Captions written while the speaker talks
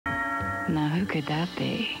Now, who could that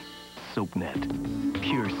be? SoapNet.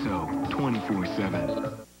 Pure soap,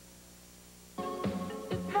 24/7.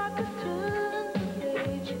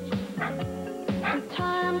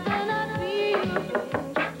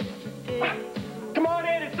 Come on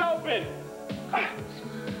in, it's open!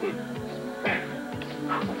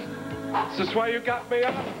 Is this why you got me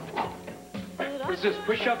up? What is this,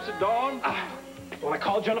 push-ups at dawn? When I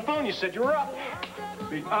called you on the phone, you said you were up.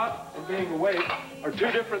 Being up and being awake are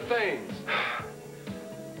two different things.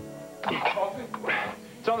 Coffee?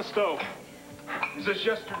 It's on the stove. Is this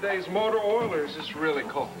yesterday's motor oil, or is this really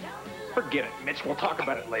coffee? Forget it, Mitch. We'll talk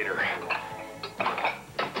about it later.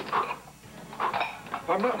 If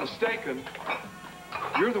I'm not mistaken,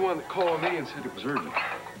 you're the one that called me and said it was urgent.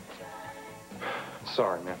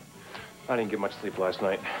 Sorry, man. I didn't get much sleep last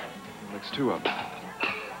night. Makes two of them.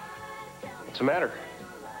 What's the matter?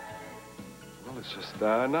 Well, it's just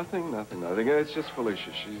nothing. It's just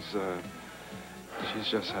Felicia. She's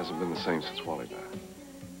just hasn't been the same since Wally died.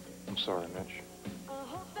 I'm sorry, Mitch.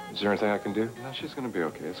 Is there anything I can do? No, she's gonna be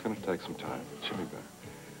okay. It's gonna take some time. She'll be better.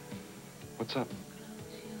 What's up?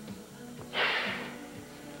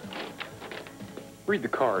 Read the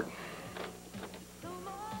card.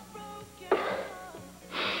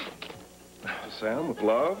 Sam, with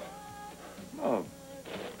love, Mom.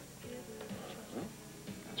 Well,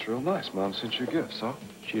 that's real nice. Mom sent you gifts, huh?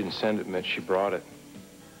 She didn't send it, Mitch. She brought it.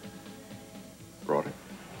 Brought it?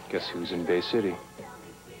 Guess who's in Bay City?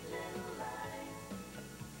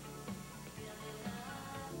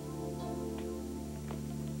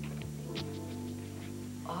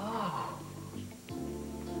 Oh.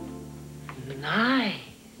 Nice.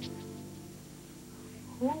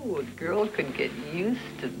 Oh, a girl could get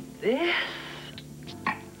used to this.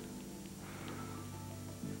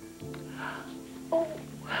 Oh.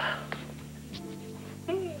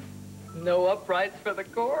 No uprights for the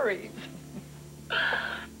Coreys.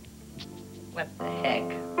 What the heck?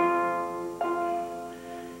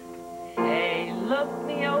 Hey, look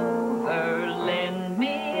me over, lend me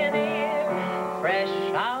an ear. Fresh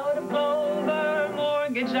out of Clover,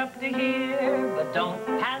 mortgage up to here. But don't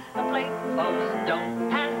pass the plate, folks,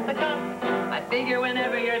 don't pass the cup. I figure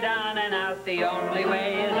whenever you're down and out, the only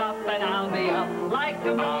way is up, and I'll be up like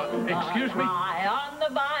a moon. Excuse me? High on the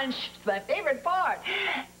vine, my favorite part.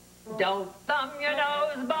 Don't thumb your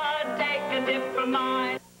nose, but take a tip from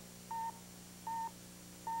mine.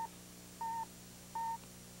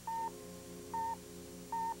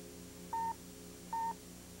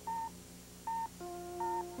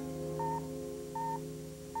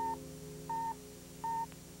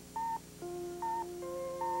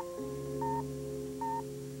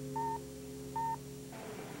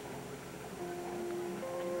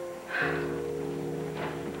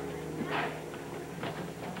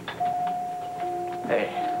 Hey,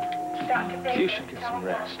 you should get some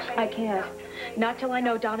rest. I can't. Not till I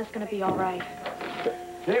know Donna's gonna be all right.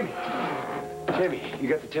 Jamie, you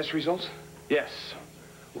got the test results? Yes.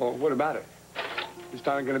 Well, what about it? Is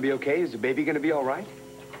Donna gonna be okay? Is the baby gonna be all right?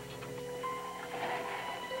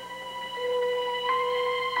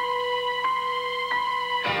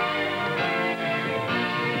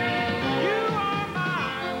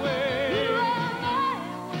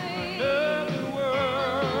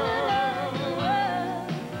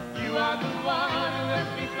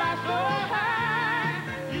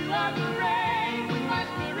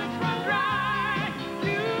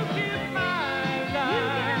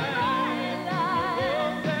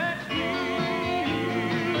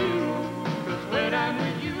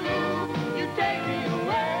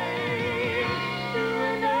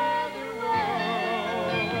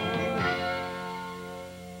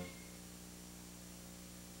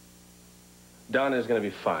 Donna's gonna be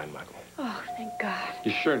fine, Michael. Oh, thank God.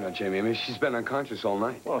 You sure not, Jamie? I mean, she's been unconscious all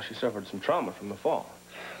night. Well, she suffered some trauma from the fall.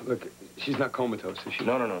 Look, she's not comatose, is she?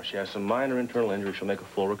 No. She has some minor internal injury. She'll make a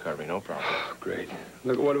full recovery, no problem. Oh, great.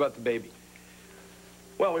 Look, what about the baby?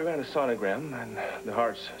 Well, we ran a sonogram, and the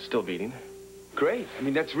heart's still beating. Great. I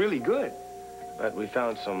mean, that's really good. But we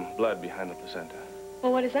found some blood behind the placenta.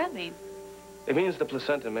 Well, what does that mean? It means the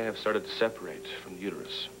placenta may have started to separate from the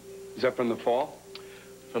uterus. Is that from the fall?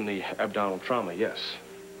 From the abdominal trauma, yes.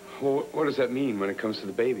 Well, what does that mean when it comes to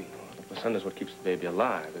the baby? The placenta is what keeps the baby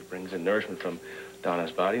alive. It brings in nourishment from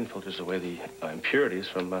Donna's body and filters away the impurities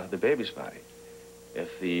from the baby's body.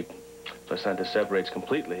 If the placenta separates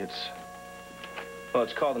completely,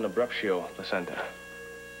 it's called an abruptio placenta.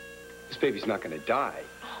 This baby's not going to die.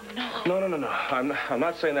 Oh, no. No. I'm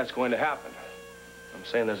not saying that's going to happen. I'm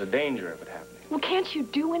saying there's a danger of it happening. Well, can't you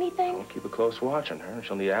do anything? I'll keep a close watch on her.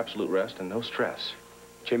 She'll need absolute rest and no stress.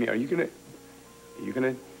 Jamie, are you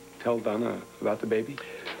gonna tell Donna about the baby?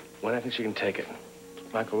 When I think she can take it.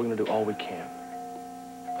 Michael, we're gonna do all we can.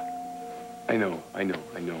 I know.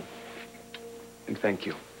 And thank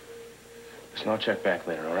you. Listen, I'll check back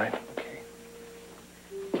later, all right? Okay.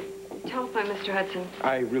 Telephone, Mr. Hudson.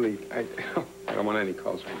 I don't want any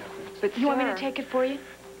calls right now. But you want me to take it for you?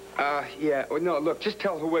 Yeah. Well, no, look, just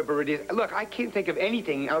tell whoever it is. Look, I can't think of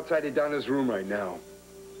anything outside of Donna's room right now.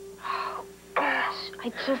 Oh, gosh.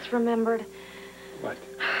 I just remembered. What?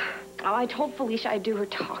 Oh, I told Felicia I'd do her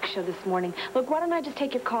talk show this morning. Look, why don't I just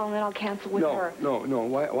take your call and then I'll cancel with her? No.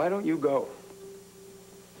 Why don't you go?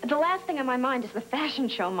 The last thing on my mind is the fashion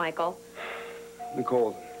show, Michael.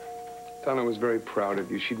 Nicole, Donna was very proud of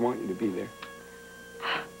you. She'd want you to be there.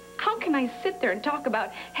 How can I sit there and talk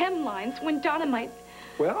about hemlines when Donna might...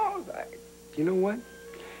 Well, you know what?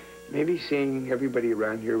 Maybe seeing everybody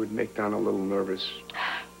around here would make Donna a little nervous.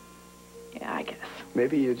 Yeah, I guess.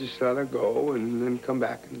 Maybe you just let her go and then come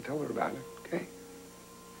back and tell her about it, okay?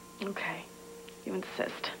 Okay. You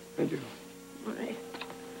insist. I do. All right.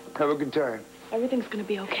 Have a good time. Everything's gonna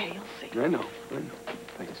be okay, you'll see. I know.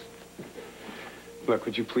 Thanks. Look,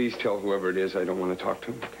 would you please tell whoever it is I don't want to talk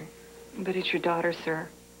to him, okay? But it's your daughter, sir,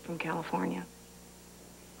 from California.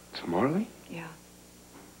 It's Marley? Yeah.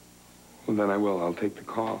 Well, then I will. I'll take the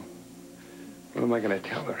call. What am I going to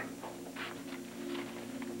tell her?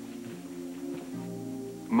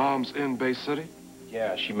 Mom's in Bay City?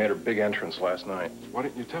 Yeah, she made her big entrance last night. Why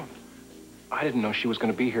didn't you tell me? I didn't know she was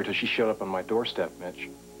gonna be here till she showed up on my doorstep, Mitch.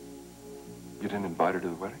 You didn't invite her to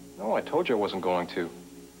the wedding? No, I told you I wasn't going to.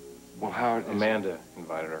 Well, Howard... Amanda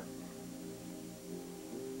invited her.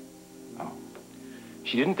 Oh.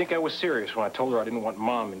 She didn't think I was serious when I told her I didn't want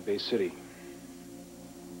Mom in Bay City.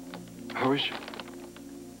 How is she?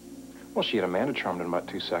 Well, she had Amanda charmed in about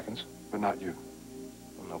 2 seconds. But not you.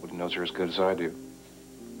 Well, nobody knows her as good as I do.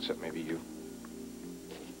 Except maybe you.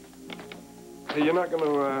 Hey, you're not going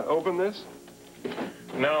to open this?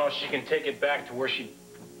 No, she can take it back to where she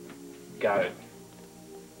got it.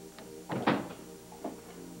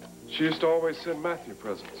 She used to always send Matthew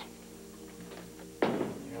presents.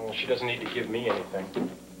 Well, she doesn't need to give me anything.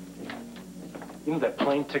 You know that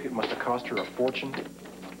plane ticket must have cost her a fortune?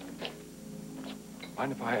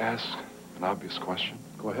 Mind if I ask an obvious question?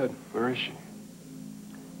 Go ahead. Where is she?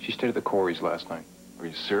 She stayed at the Corys last night. Are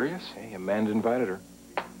you serious? Hey, Amanda invited her.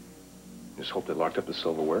 Just hope they locked up the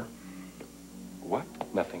silverware. What?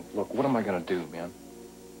 Nothing. Look, what am I gonna do, man?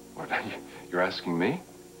 What, you're asking me?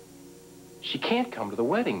 She can't come to the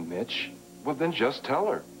wedding, Mitch. Well, then just tell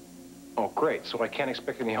her. Oh, great. So I can't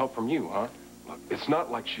expect any help from you, huh? Look, it's not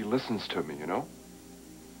like she listens to me, you know?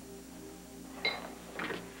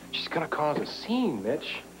 She's gonna cause a scene,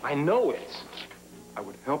 Mitch. I know it. I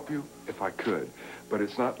would help you if I could, but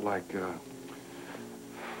it's not like,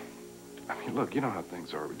 I mean, look, you know how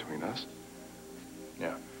things are between us.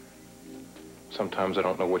 Yeah. Sometimes I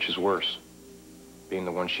don't know which is worse. Being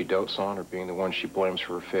the one she dotes on or being the one she blames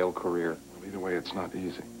for her failed career. Well, either way, it's not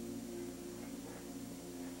easy.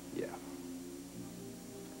 Yeah.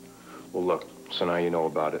 Well, look, so now you know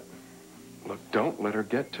about it. Look, don't let her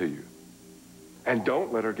get to you. And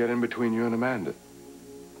don't let her get in between you and Amanda.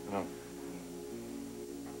 No.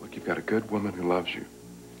 Look, you've got a good woman who loves you.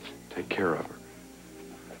 Take care of her.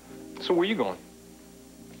 So where are you going?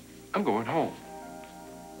 I'm going home.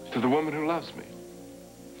 To the woman who loves me.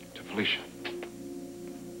 To Felicia.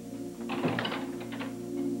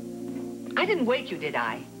 I didn't wake you, did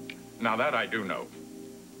I? Now that I do know.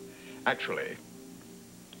 Actually,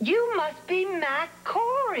 You must be Matt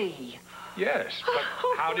Corey. yes, but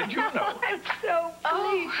how did you know? I'm so pleased.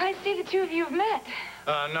 Oh, I see the two of you have met.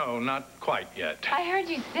 No, not quite yet. I heard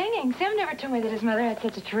you singing. Sam never told me that his mother had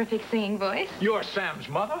such a terrific singing voice. You're Sam's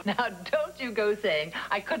mother? Now, don't you go saying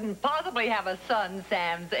I couldn't possibly have a son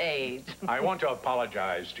Sam's age. I want to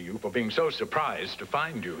apologize to you for being so surprised to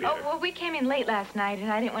find you here. Oh, well, we came in late last night,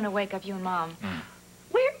 and I didn't want to wake up you and Mom.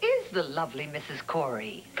 Where is the lovely Mrs.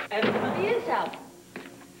 Corey? Everybody is out.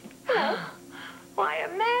 Hello. Why,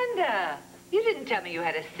 Amanda, you didn't tell me you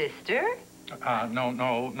had a sister.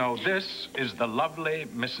 No. This is the lovely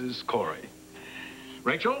Mrs. Corey.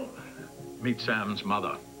 Rachel, meet Sam's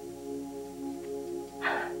mother.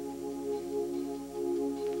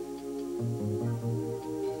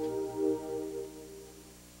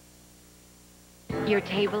 Your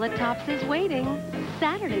table at Tops is waiting.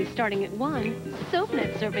 Saturday starting at 1,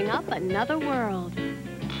 SoapNet serving up another world.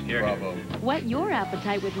 Here. Bravo. Whet your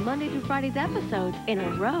appetite with Monday through Friday's episodes in a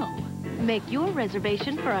row. Make your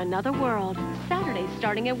reservation for another world. Saturday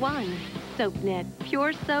starting at 1. SoapNet,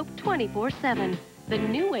 pure soap 24/7. The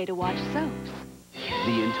new way to watch soaps.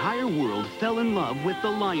 The entire world fell in love with The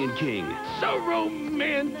Lion King. So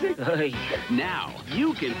romantic. Now,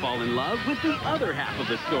 you can fall in love with the other half of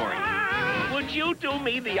the story. Would you do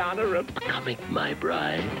me the honor of becoming my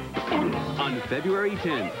bride? On February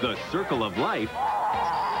 10th, The Circle of Life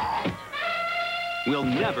will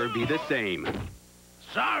never be the same.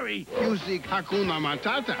 Sorry. You seek Hakuna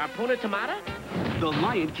Matata. Hakuna Tomata? The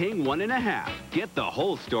Lion King 1.5. Get the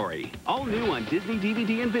whole story. All new on Disney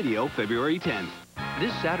DVD and video February 10th.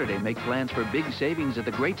 This Saturday, make plans for big savings at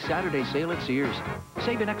the Great Saturday Sale at Sears.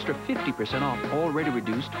 Save an extra 50% off already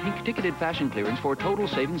reduced pink ticketed fashion clearance for a total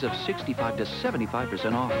savings of 65 to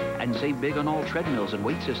 75% off. And save big on all treadmills and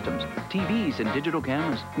weight systems, TVs and digital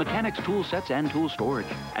cameras, mechanics tool sets and tool storage.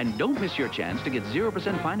 And don't miss your chance to get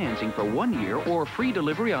 0% financing for 1 year or free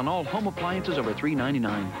delivery on all home appliances over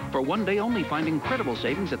 $399. For one day only, find incredible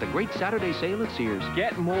savings at the Great Saturday Sale at Sears.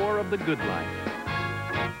 Get more of the good life.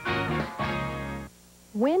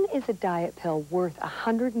 When is a diet pill worth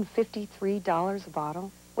 $153 a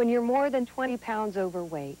bottle? When you're more than 20 pounds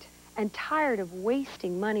overweight and tired of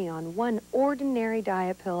wasting money on one ordinary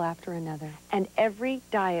diet pill after another, and every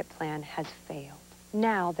diet plan has failed.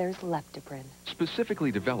 Now there's Leptoprin.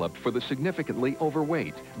 Specifically developed for the significantly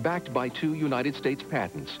overweight, backed by 2 United States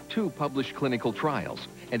patents, 2 published clinical trials,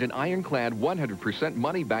 and an ironclad 100%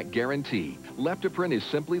 money-back guarantee. Leptoprin is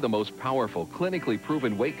simply the most powerful, clinically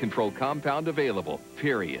proven weight control compound available,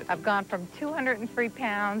 period. I've gone from 203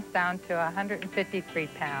 pounds down to 153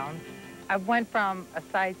 pounds. I went from a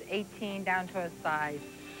size 18 down to a size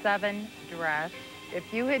 7 dress.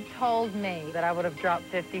 If you had told me that I would have dropped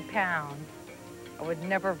 50 pounds, I would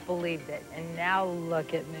never have believed it, and now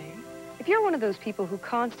look at me. If you're one of those people who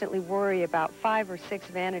constantly worry about 5 or 6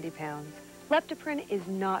 vanity pounds, Leptoprin is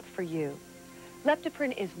not for you.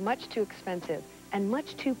 Leptoprin is much too expensive and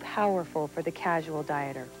much too powerful for the casual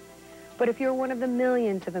dieter. But if you're one of the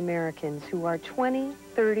millions of Americans who are 20,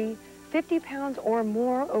 30, 50 pounds or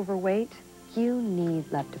more overweight, you need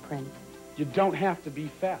Leptoprin. You don't have to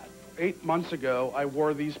be fat. 8 months ago, I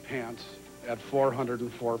wore these pants at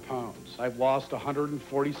 404 pounds. I've lost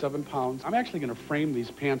 147 pounds. I'm actually going to frame these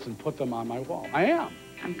pants and put them on my wall. I am.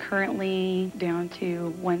 I'm currently down to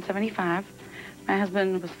 175. My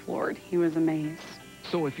husband was floored. He was amazed.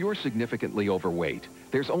 So if you're significantly overweight,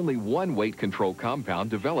 there's only one weight control compound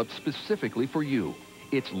developed specifically for you.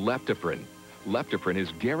 It's Leptoprin. Leptoprin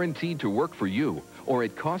is guaranteed to work for you, or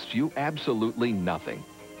it costs you absolutely nothing.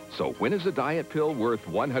 So when is a diet pill worth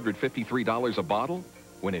 $153 a bottle?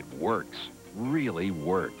 When it works, really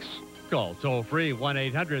works. Call toll-free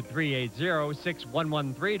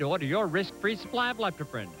 1-800-380-6113 to order your risk-free supply of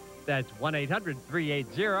Leptoprin. That's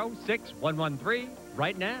 1-800-380-6113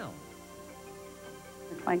 right now.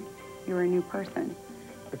 It's like you're a new person.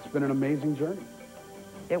 It's been an amazing journey.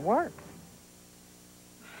 It works.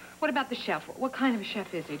 What about the chef? What kind of a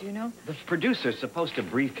chef is he? Do you know? The producer's supposed to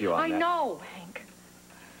brief you on I that. know, Hank.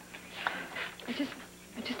 I just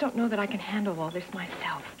don't know that I can handle all this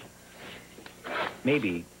myself.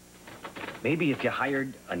 Maybe if you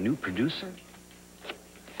hired a new producer?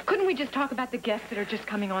 Couldn't we just talk about the guests that are just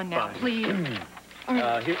coming on now, please? All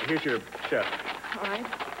right. Here's your chef. All right.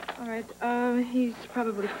 All right. He's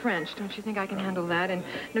probably French. Don't you think I can handle that? And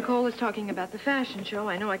Nicole is talking about the fashion show.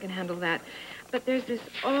 I know I can handle that. But there's this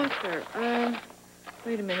author.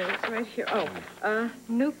 Wait a minute. It's right here. Oh,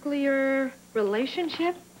 nuclear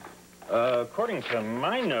relationship? According to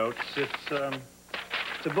my notes, it's a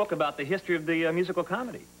book about the history of the musical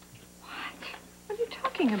comedy. What are you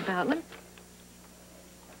talking about?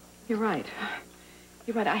 You're right.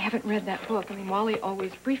 You're right. I haven't read that book. I mean, Wally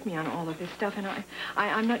always briefed me on all of this stuff, and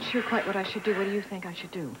I'm not sure quite what I should do. What do you think I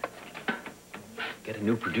should do? Get a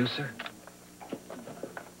new producer?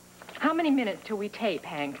 How many minutes till we tape,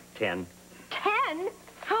 Hank? 10. 10?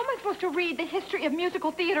 How am I supposed to read the history of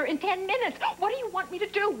musical theater in 10 minutes? What do you want me to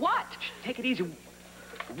do? What? Take it easy.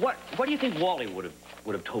 What do you think Wally would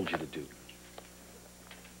have told you to do?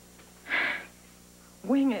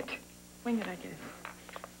 Wing it. Wing it, I guess.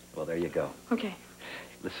 Well, there you go. Okay.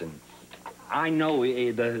 Listen, I know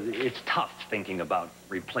it's tough thinking about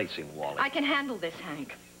replacing Wally. I can handle this,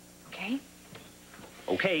 Hank. Okay?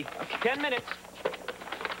 Okay. 10 minutes.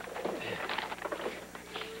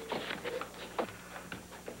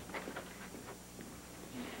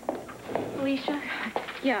 Alicia?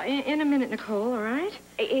 Yeah, in a minute, Nicole, all right?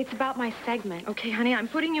 It's about my segment. Okay, honey, I'm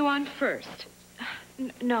putting you on first.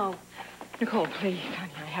 No. Nicole, please,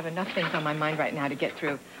 honey, I have enough things on my mind right now to get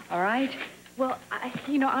through, all right? Well,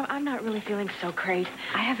 I'm not really feeling so great.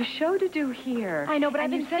 I have a show to do here. I know, but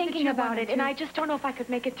And I've you been said that thinking you about wanted it, and to- I just don't know if I could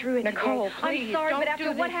make it through it Nicole, today. please, I'm sorry, don't but after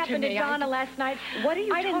do what this happened to to me. Donna last night, What are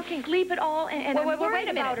you I talking? didn't sleep at all, and I'm worried wait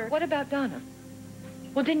a minute. about her. What about Donna?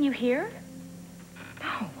 Well, didn't you hear?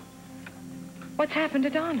 No. What's happened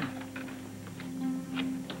to Donna?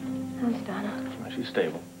 How's Donna? Well, she's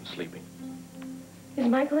stable and sleeping. Is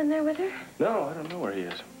Michael in there with her? No, I don't know where he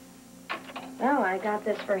is. Oh, I got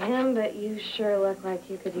this for him, but you sure look like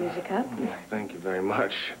you could use a cup. Thank you very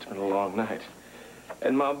much. It's been a long night.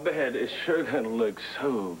 And my bed is sure gonna look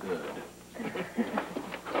so good.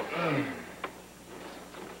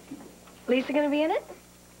 Lisa gonna be in it?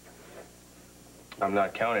 I'm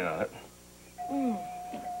not counting on it.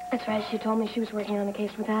 That's right. She told me she was working on the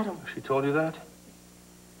case with Adam. She told you that?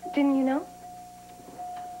 Didn't you know?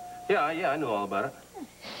 Yeah, I knew all about it.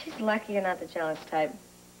 She's lucky you're not the jealous type.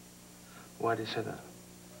 Why did you say that?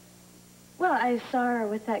 Well, I saw her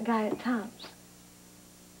with that guy at Tom's.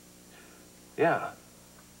 Yeah.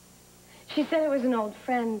 She said it was an old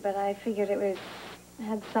friend, but I figured it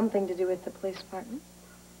had something to do with the police department.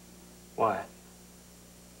 Why?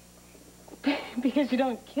 Because you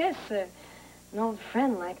don't kiss an old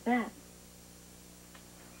friend like that.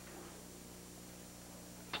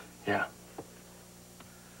 Yeah.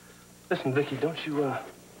 Listen, Vicky, don't you,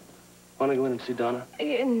 want to go in and see Donna?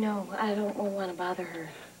 No, I don't want to bother her.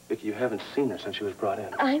 Vicky, you haven't seen her since she was brought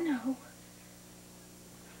in. I know.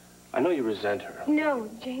 I know you resent her. No,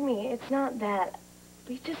 Jamie, it's not that.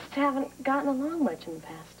 We just haven't gotten along much in the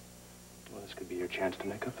past. Well, this could be your chance to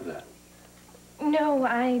make up for that. No,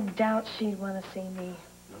 I doubt she'd want to see me.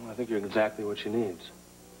 No, I think you're exactly what she needs.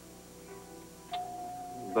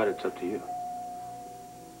 But it's up to you.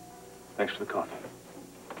 Thanks for the coffee.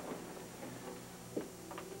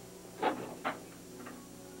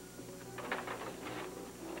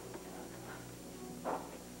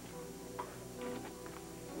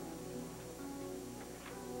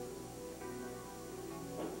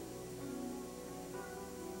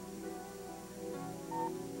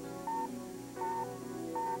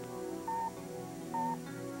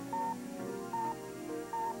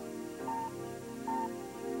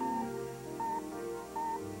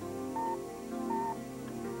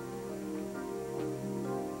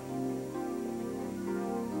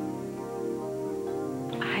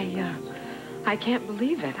 I can't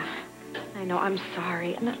believe it. I know, I'm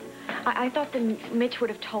sorry. And I thought that Mitch would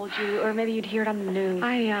have told you, or maybe you'd hear it on the news.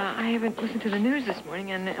 I haven't listened to the news this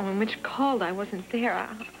morning, and when Mitch called, I wasn't there.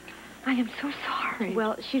 I am so sorry.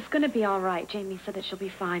 Well, she's going to be all right. Jamie said that she'll be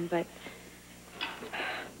fine, but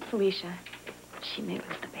Felicia, she may lose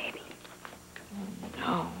the baby.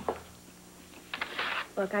 No.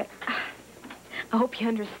 Look, I hope you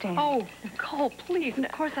understand. Oh, Nicole, please.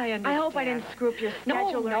 Of course I understand. I hope I didn't screw up your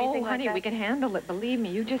schedule or anything No, honey, like that. we can handle it. Believe me.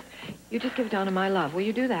 You just give Donna my love. Will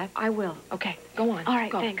you do that? I will. Okay, go on. All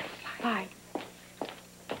right, go. thanks. Bye.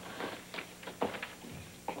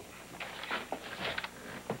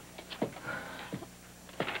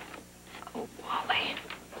 Oh, Wally.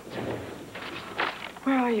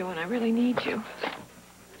 Where are you when I really need you?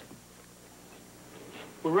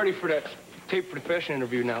 We're ready for that tape for the fashion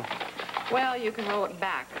interview now. Well, you can roll it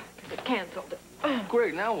back, because it's canceled.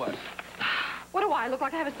 Great, now what? What do I look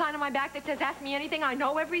like? I have a sign on my back that says, ask me anything, I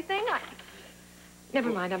know everything? Never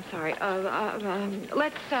mind, I'm sorry.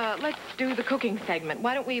 Let's do the cooking segment.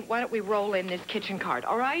 Why don't we roll in this kitchen cart,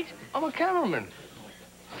 all right? I'm a cameraman.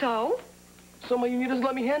 So? So my union doesn't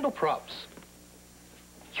let me handle props.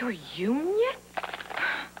 Your union?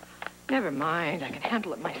 Never mind, I can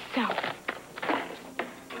handle it myself.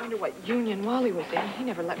 I wonder what union Wally was in. He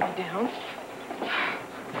never let me down.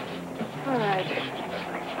 All right.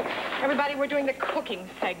 Everybody, we're doing the cooking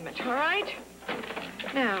segment, all right?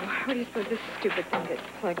 Now, where do you suppose this stupid thing gets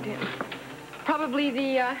plugged in? Probably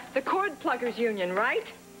the cord pluggers union, right?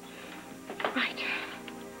 Right.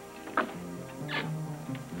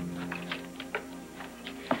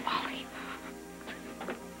 Wally.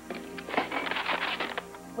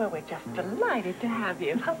 Well, we're just delighted to have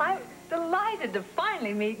you. I'm delighted to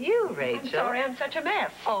finally meet you, Rachel. I'm sorry I'm such a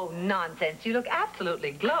mess. Oh, nonsense. You look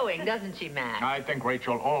absolutely glowing, doesn't she, Matt? I think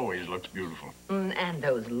Rachel always looks beautiful. And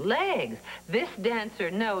those legs. This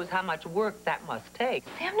dancer knows how much work that must take.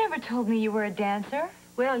 Sam never told me you were a dancer.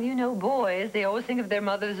 Well, you know boys, they always think of their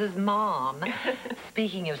mothers as mom.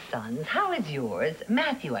 Speaking of sons, how is yours?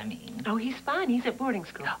 Matthew, I mean. Oh, he's fine. He's at boarding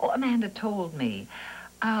school. Oh, Amanda told me.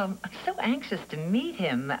 I'm so anxious to meet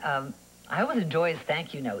him. I always enjoy his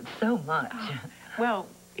thank you notes so much. Well,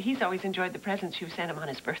 he's always enjoyed the presents you sent him on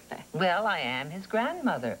his birthday. Well, I am his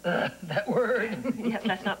grandmother. That word. Yes,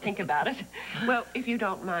 let's not think about it. Well, if you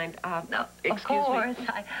don't mind, no, excuse of course. me.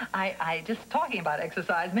 I just talking about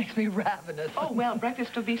exercise makes me ravenous. Oh, well,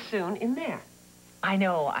 breakfast will be soon in there. I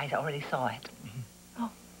know. I already saw it.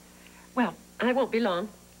 Well, I won't be long.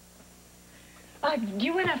 Do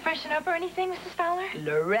you want to freshen up or anything, Mrs. Fowler?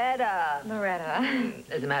 Loretta. Loretta.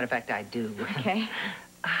 As a matter of fact, I do. Okay.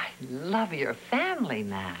 I love your family,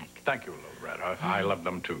 Mac. Thank you, Loretta. I love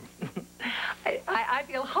them, too. I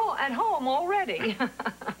feel at home already.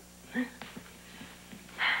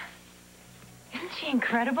 Isn't she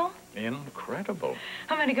incredible? Incredible.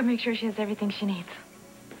 I'm going to go make sure she has everything she needs.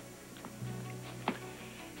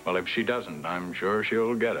 Well, if she doesn't, I'm sure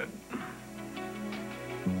she'll get it.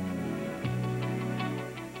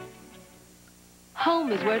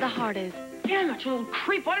 Home is where the heart is. Damn it, you little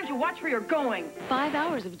creep. Why don't you watch where you're going? 5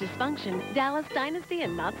 hours of dysfunction. Dallas Dynasty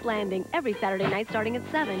and Knots Landing. Every Saturday night starting at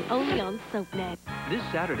 7, only on SoapNet. This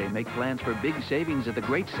Saturday, make plans for big savings at the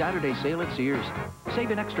Great Saturday Sale at Sears.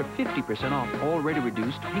 Save an extra 50% off already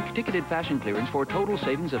reduced pink-ticketed fashion clearance for a total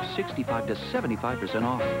savings of 65 to 75%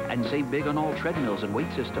 off. And save big on all treadmills and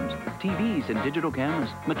weight systems, TVs and digital cameras,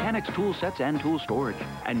 mechanics tool sets and tool storage.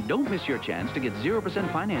 And don't miss your chance to get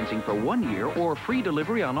 0% financing for 1 year or free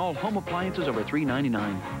delivery on all home appliances over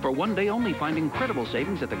 $399. For 1 day only, find incredible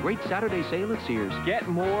savings at the Great Saturday Sale at Sears. Get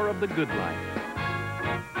more of the good life.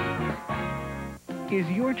 Is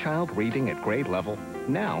your child reading at grade level?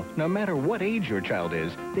 Now, no matter what age your child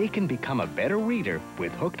is, they can become a better reader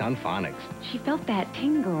with Hooked on Phonics. She felt that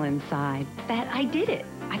tingle inside, that I did it.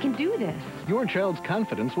 I can do this. Your child's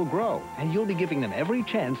confidence will grow, and you'll be giving them every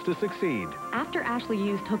chance to succeed. After Ashley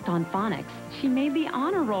used Hooked on Phonics, she made the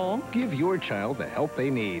honor roll. Give your child the help they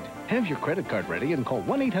need. Have your credit card ready and call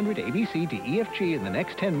 1-800-ABC-DEFG in the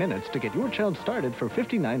next 10 minutes to get your child started for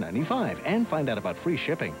 $59.95 and find out about free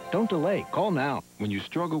shipping. Don't delay. Call now. When you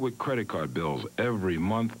struggle with credit card bills every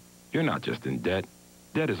month, you're not just in debt.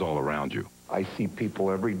 Debt is all around you. I see people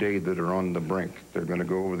every day that are on the brink. They're going to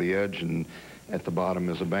go over the edge, and at the bottom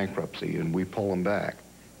is a bankruptcy, and we pull them back,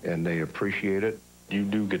 and they appreciate it. You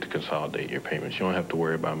do get to consolidate your payments. You don't have to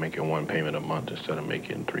worry about making one payment a month instead of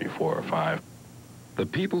making 3, 4, or 5. The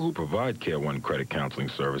people who provide Care One credit counseling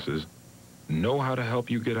services know how to help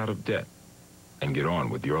you get out of debt and get on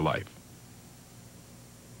with your life.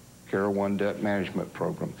 Care One Debt Management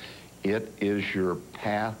Program. It is your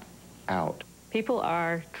path out. People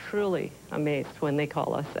are truly amazed when they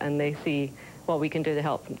call us and they see what we can do to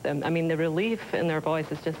help them. I mean, the relief in their voice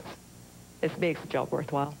is just, it makes the job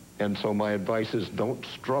worthwhile. And so my advice is don't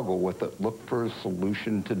struggle with it. Look for a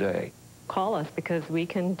solution today. Call us because we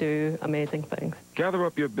can do amazing things. Gather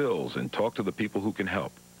up your bills and talk to the people who can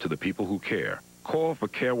help, to the people who care. Call for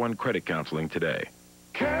Care One credit counseling today.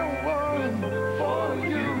 Care One for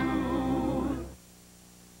you.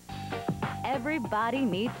 Everybody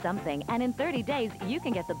needs something, and in 30 days, you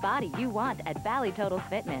can get the body you want at Bally Total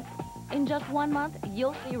Fitness. In just 1 month,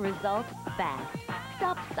 you'll see results fast.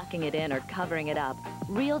 Stop sucking it in or covering it up.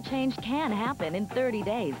 Real change can happen in 30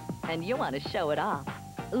 days, and you'll want to show it off.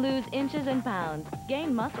 Lose inches and pounds,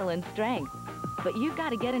 gain muscle and strength. But you've got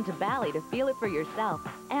to get into Bally to feel it for yourself.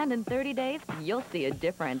 And in 30 days, you'll see a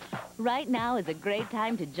difference. Right now is a great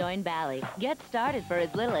time to join Bally. Get started for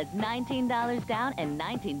as little as $19 down and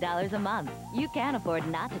 $19 a month. You can't afford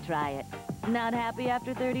not to try it. Not happy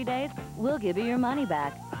after 30 days? We'll give you your money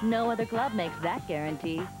back. No other club makes that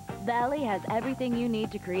guarantee. Bally has everything you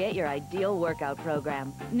need to create your ideal workout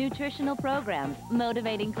program. Nutritional programs,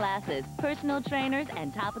 motivating classes, personal trainers,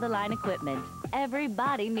 and top-of-the-line equipment.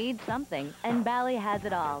 Everybody needs something, and Bally has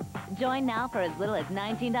it all. Join now for as little as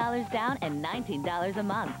 $19 down and $19 a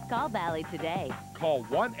month. Call Bally today. Call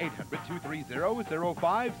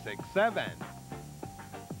 1-800-230-0567.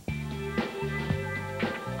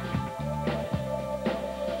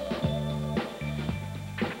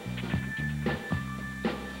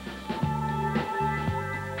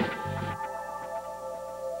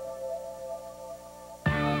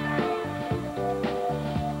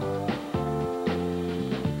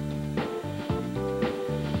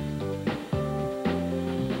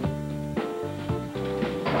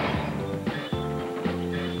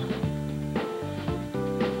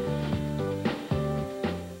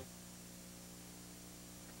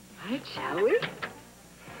 Shall we?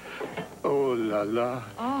 Oh, la la.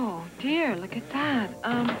 Oh, dear, look at that.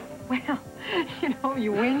 Well, you know,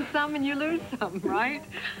 you win some and you lose some, right?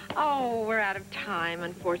 Oh, we're out of time,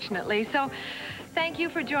 unfortunately. So, thank you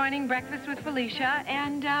for joining Breakfast with Felicia,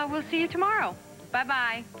 and we'll see you tomorrow.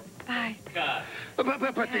 Bye-bye. Bye.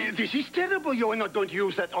 But this is terrible. You don't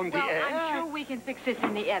use that on the air. I'm sure we can fix this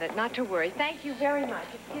in the edit. Not to worry. Thank you very much.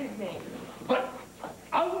 Excuse me. But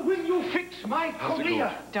how will you fix my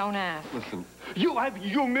career? Don't ask. Listen. You have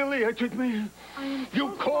humiliated me.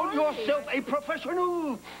 You call yourself a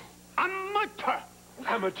professional amateur.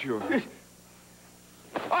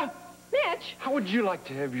 Mitch! How would you like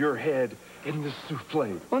to have your head in the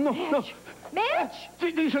souffle? Oh, no, no.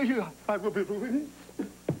 Mitch! I will be ruined.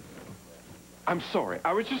 I'm sorry.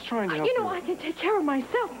 I was just trying to help you. You know, I can take care of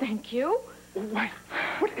myself, thank you.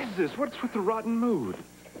 What is this? What's with the rotten mood?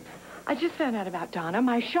 I just found out about Donna.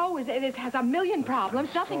 My show it has a million problems.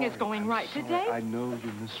 Nothing is going right today. I know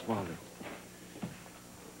you Miss Waller.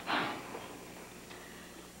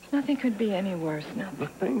 Nothing could be any worse now.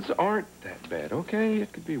 Look, things aren't that bad, okay?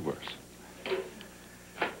 It could be worse.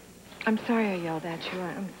 I'm sorry I yelled at you.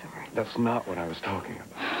 I'm sorry. That's not what I was talking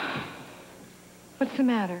about. What's the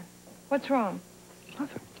matter? What's wrong?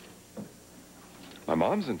 Nothing. My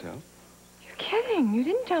mom's in town. You're kidding. You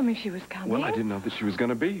didn't tell me she was coming. Well, I didn't know that she was going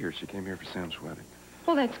to be here. She came here for Sam's wedding.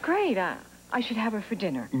 Well, that's great. I should have her for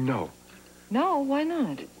dinner. No. No? Why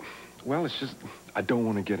not? Well, it's just, I don't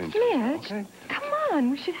want to get into Mitch, it, okay? come on.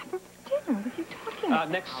 We should have her for dinner. What are you talking about?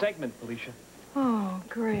 Next segment, Felicia. Oh,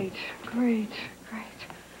 great, great, great.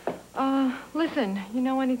 Listen, you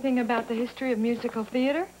know anything about the history of musical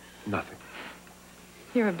theater? Nothing.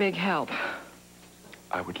 You're a big help.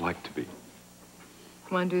 I would like to be.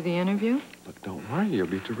 Want to do the interview? Look, don't worry. You'll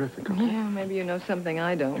be terrific, okay? Yeah, maybe you know something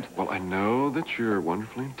I don't. Well, I know that you're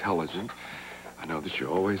wonderfully intelligent. I know that you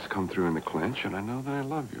always come through in the clinch, and I know that I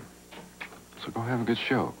love you. So go have a good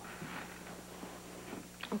show.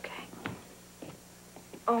 Okay.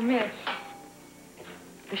 Oh, Mitch.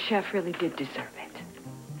 The chef really did deserve it.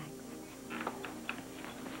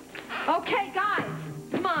 Okay, guys.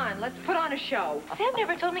 Come on, let's put on a show. Sam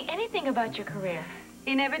never told me anything about your career.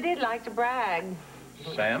 He never did like to brag.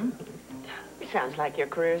 Sam? It sounds like your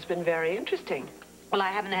career's been very interesting. Well,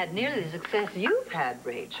 I haven't had nearly the success you've had,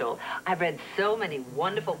 Rachel. I've read so many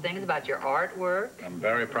wonderful things about your artwork. I'm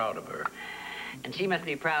very proud of her. And she must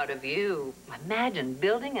be proud of you. Imagine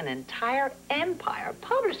building an entire empire,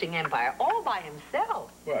 publishing empire, all by himself.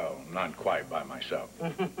 Well, not quite by myself.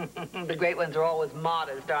 The great ones are always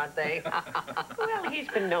modest, aren't they? Well, he's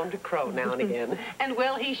been known to crow now and again. And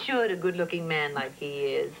well, he should, a good-looking man like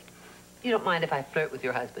he is. You don't mind if I flirt with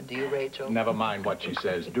your husband, do you, Rachel? Never mind what she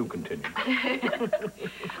says. Do continue.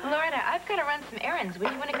 Loretta, I've got to run some errands.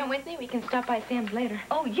 Would you want to come with me? We can stop by Sam's later.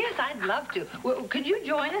 Oh, yes, I'd love to. Well, could you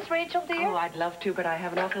join us, Rachel, dear? Oh, I'd love to, but I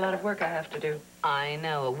have an awful lot of work I have to do. I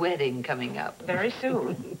know, a wedding coming up. Very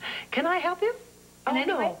soon. Can I help you? Oh, In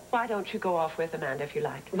any way? no. Why don't you go off with Amanda if you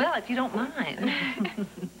like? Well, if you don't mind.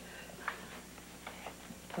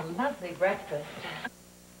 A lovely breakfast.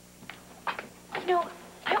 You know,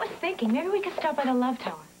 I was thinking maybe we could stop by the Love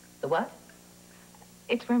Tower. The what?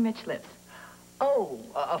 It's where Mitch lives. Oh,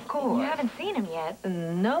 of course. You haven't seen him yet.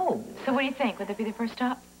 No. So what do you think? Would that be the first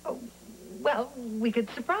stop? Oh, well, we could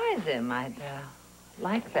surprise him. I'd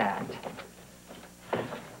like that.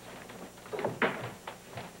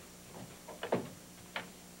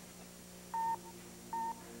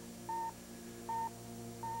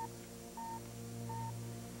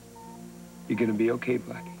 You're gonna be okay,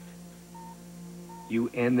 Blackie. You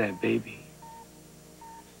and that baby.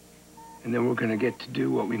 And then we're gonna get to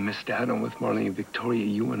do what we missed out on with Marlene and Victoria.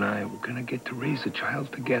 You and I, we're gonna get to raise a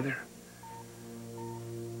child together.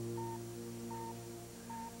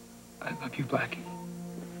 I love you, Blackie.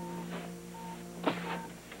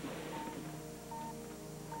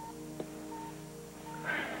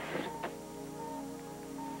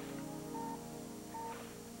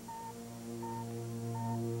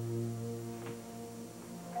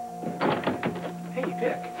 Hey,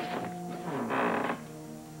 Vic.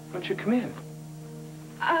 Why don't you come in?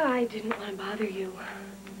 I didn't want to bother you.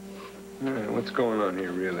 What's going on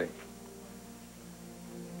here, really?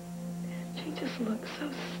 She just looks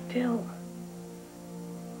so still.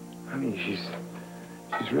 Honey,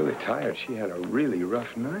 she's really tired. She had a really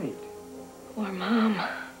rough night. Poor Mom.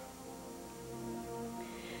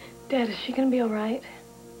 Dad, is she going to be all right?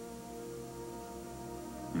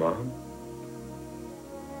 Mom?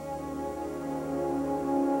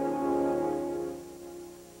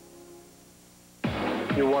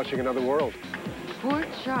 You're watching Another World. Port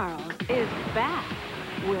Charles is back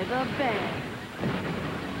with a bang.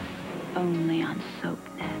 Only on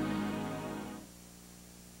SoapNet.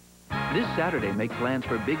 This Saturday, make plans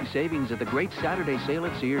for big savings at the Great Saturday Sale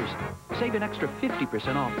at Sears. Save an extra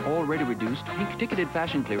 50% off already reduced pink ticketed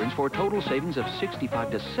fashion clearance for total savings of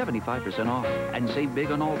 65 to 75% off. And save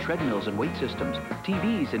big on all treadmills and weight systems,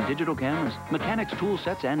 TVs and digital cameras, mechanics tool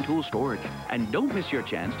sets and tool storage. And don't miss your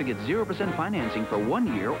chance to get 0% financing for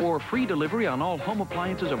 1 year or free delivery on all home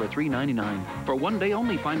appliances over $399. For one day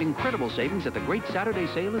only, find incredible savings at the Great Saturday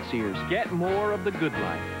Sale at Sears. Get more of the good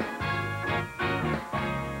life.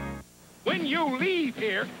 When you leave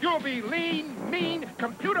here, you'll be lean, mean,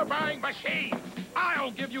 computer-buying machines.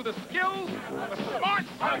 I'll give you the skills, the smarts,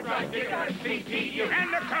 and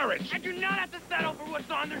the courage. I do not have to settle for what's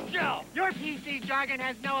on the shelf. Your PC jargon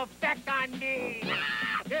has no effect on me.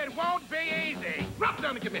 It won't be easy. Drop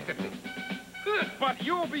down and give me 50. But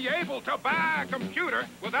you'll be able to buy a computer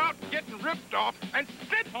without getting ripped off and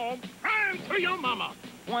sit home crying to your mama.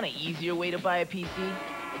 Want an easier way to buy a PC?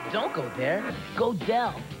 Don't go there. Go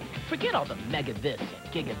Dell. Forget all the mega this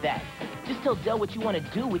and giga that. Just tell Dell what you want to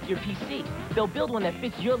do with your PC. They'll build one that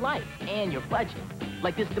fits your life and your budget.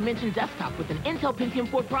 Like this Dimension desktop with an Intel Pentium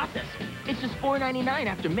 4 processor. It's just $499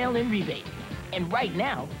 after mail-in rebate. And right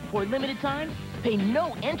now, for a limited time, pay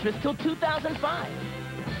no interest till 2005.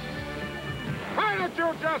 Why don't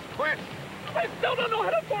you just quit? I still don't know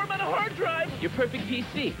how to format a hard drive. Your perfect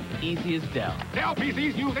PC, easy as Dell. Dell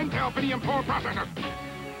PCs use Intel Pentium 4 processors.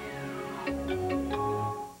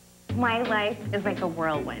 My life is like a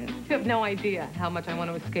whirlwind. You have no idea how much I want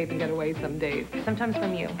to escape and get away some days. Sometimes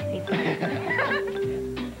from you.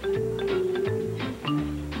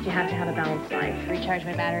 You have to have a balanced life. Recharge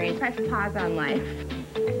my batteries. Press pause on life.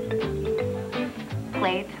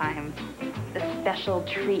 Playtime. A special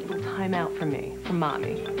treat. Time out for me, from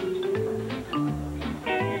Mommy.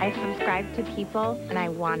 I subscribe to People, and I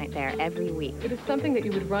want it there every week. It is something that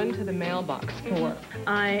you would run to the mailbox for.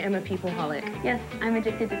 I am a people-holic. Yes, I'm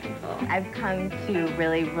addicted to people. I've come to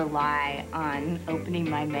really rely on opening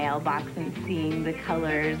my mailbox and seeing the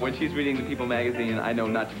colors. When she's reading the People magazine, I know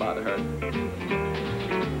not to bother her.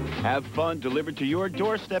 Have fun delivered to your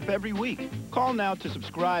doorstep every week. Call now to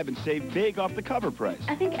subscribe and save big off the cover price.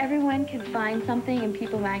 I think everyone can find something in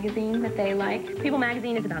People magazine that they like. People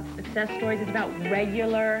magazine is about success stories. It's about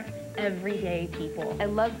regular, everyday people. I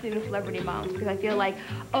love seeing the celebrity moms because I feel like,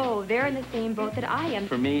 oh, they're in the same boat that I am.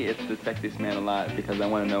 For me, it's the Sexiest Man Alive because I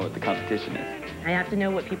want to know what the competition is. I have to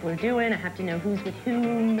know what people are doing. I have to know who's with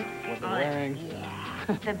whom. What they're wearing. Yeah.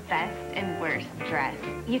 The best and worst dress.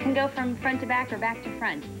 You can go from front to back or back to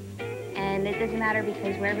front. And it doesn't matter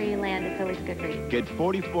because wherever you land, it's always a good read. Get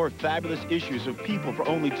 44 fabulous issues of People for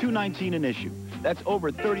only $2.19 an issue. That's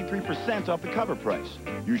over 33% off the cover price.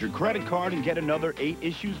 Use your credit card and get another 8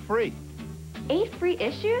 issues free. 8 free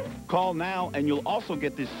issues? Call now and you'll also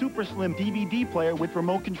get this super slim DVD player with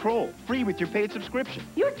remote control, free with your paid subscription.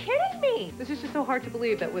 You're kidding me! This is just so hard to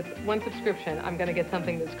believe that with one subscription, I'm going to get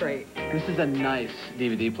something that's great. This is a nice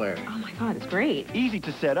DVD player. Oh my God, it's great. Easy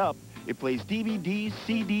to set up. It plays DVDs,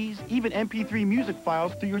 CDs, even MP3 music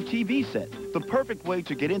files through your TV set. The perfect way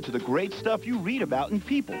to get into the great stuff you read about in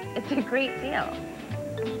People. It's a great deal.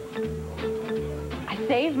 I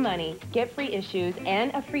save money, get free issues,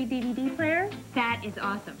 and a free DVD player. That is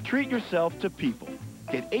awesome. Treat yourself to People.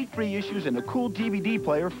 Get 8 free issues and a cool DVD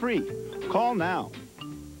player free. Call now.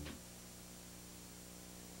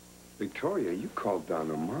 Victoria, you called down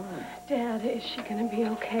her mom. Dad, is she going to be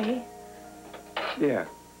okay? Yeah.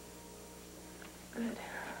 Good.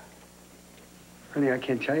 Honey, I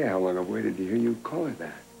can't tell you how long I've waited to hear you call her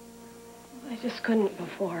that. I just couldn't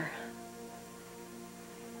before.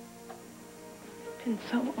 It's been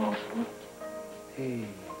so awful.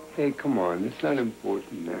 Hey, come on. It's not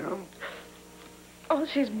important now. All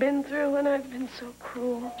she's been through, and I've been so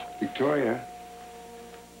cruel. Victoria,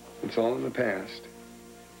 it's all in the past.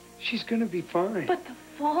 She's gonna be fine. But the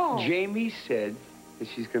fall. Jamie said that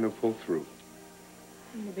she's gonna pull through.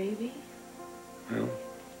 And the baby? Well,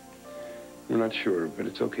 we're not sure, but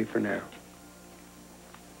it's okay for now.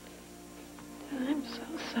 I'm so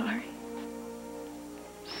sorry.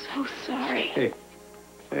 So sorry. Hey.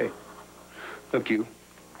 Look, you.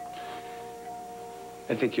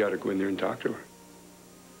 I think you ought to go in there and talk to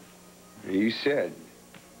her. You said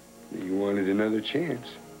that you wanted another chance.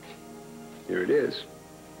 Here it is.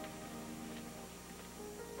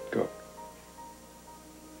 Go.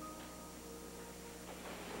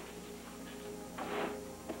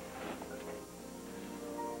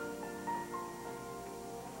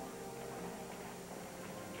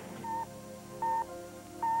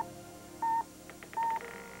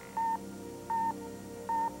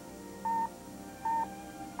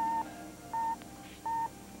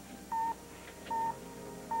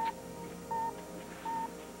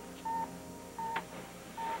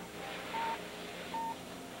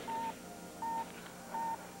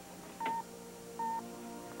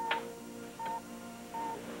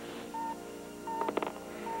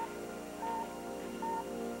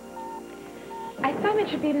 Simon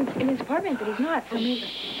should be in his apartment, but he's not, so maybe...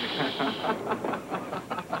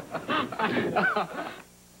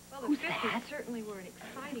 Who's that? Certainly were an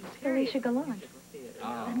exciting Felicia Gallant.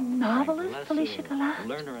 Oh, Novelist Felicia Gallant.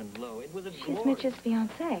 Lerner and Lowe. It was a She's Mitch's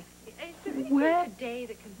fiancée. Where?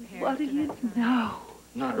 What do you know?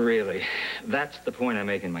 Not really. That's the point I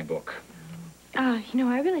make in my book. You know,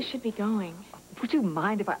 I really should be going. Would you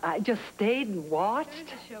mind if I just stayed and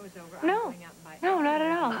watched? No, not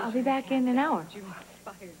at all. I'll be back in an hour.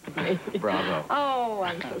 Bravo. Oh,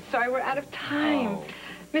 I'm so sorry. We're out of time. Oh.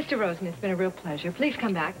 Mr. Rosen, it's been a real pleasure. Please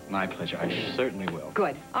come back. My pleasure. I certainly will.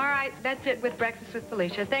 Good. All right, that's it with Breakfast with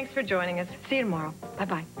Felicia. Thanks for joining us. See you tomorrow.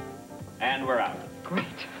 Bye-bye. And we're out. Great.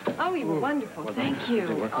 Oh, you were wonderful. Thank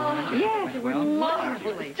you. Oh, yes, it was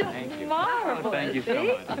marvelous. Just marvelous. Oh, thank you so See?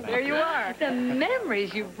 much. There you are. The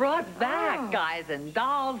memories you brought back, Guys and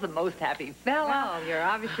Dolls, The Most Happy Fella. Well, you're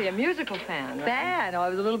obviously a musical fan, right? Fan. Oh, I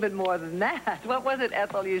was a little bit more than that. What was it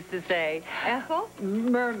Ethel used to say? Ethel?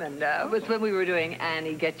 Merman. It was when we were doing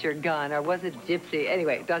Annie, Get Your Gun, or was it Gypsy?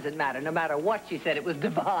 Anyway, it doesn't matter. No matter what she said, it was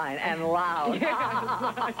divine and loud. Yeah,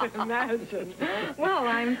 I can imagine. Well,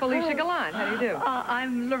 I'm Felicia Gallant. How do you do?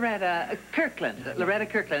 I'm Loretta Kirkland. Loretta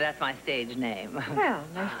Kirkland, that's my stage name. Well,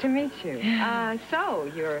 nice to meet you. So,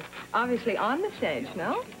 you're obviously on the stage,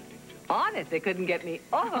 no? On it. They couldn't get me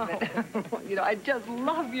off of it. You know, I just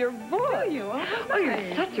love your voice. Do you? Oh,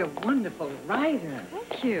 you're such a wonderful writer.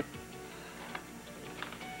 Thank you.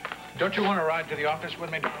 Don't you want to ride to the office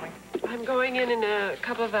with me, darling? I'm going in a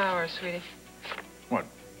couple of hours, sweetie. What,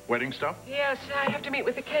 wedding stuff? Yes, I have to meet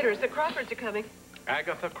with the caterers. The Crawfords are coming.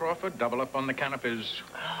 Agatha Crawford, double up on the canopies.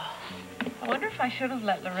 I wonder if I should have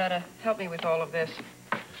let Loretta help me with all of this.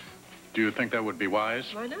 Do you think that would be wise?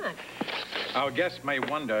 Why not? Our guests may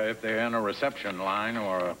wonder if they're in a reception line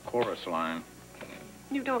or a chorus line.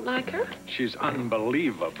 You don't like her? She's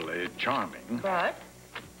unbelievably charming. But?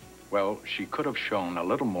 Well, she could have shown a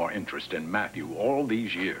little more interest in Matthew all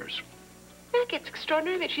these years. Mac, it's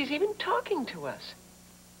extraordinary that she's even talking to us.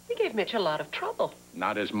 We gave Mitch a lot of trouble.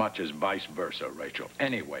 Not as much as vice versa, Rachel.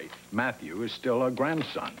 Anyway, Matthew is still a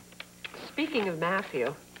grandson. Speaking of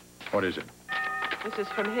Matthew, What is it? this is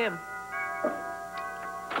from him.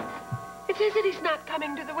 It says that he's not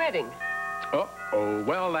coming to the wedding. Oh,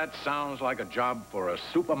 well, that sounds like a job for a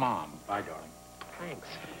super mom. Bye, darling. Thanks.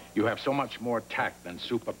 You have so much more tact than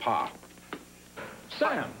super pa.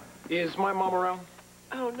 Sam, is my mom around?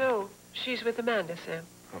 Oh, no. She's with Amanda, Sam.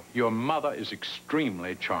 Your mother is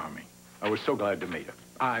extremely charming. I was so glad to meet her.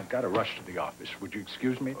 I've got to rush to the office. Would you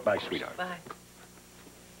excuse me? Bye, sweetheart. Bye.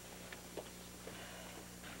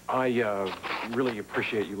 I really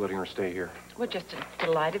appreciate you letting her stay here. We're just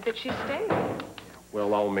delighted that she's staying.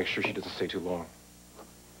 Well, I'll make sure she doesn't stay too long.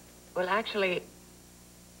 Well, actually,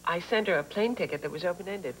 I sent her a plane ticket that was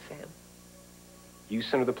open-ended, Sam. You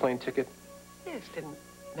sent her the plane ticket? Yes, didn't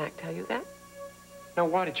Mac tell you that? Now,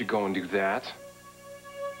 why did you go and do that?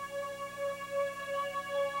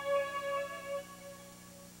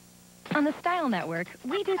 On the Style Network,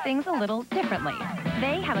 we do things a little differently.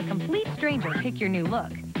 They have a complete stranger pick your new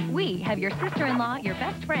look. We have your sister-in-law, your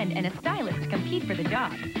best friend, and a stylist compete for the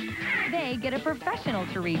job. They get a professional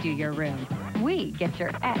to redo your room. We get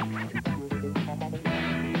your ex.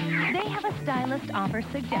 They have a stylist offer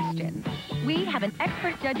suggestions. We have an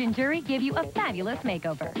expert judge and jury give you a fabulous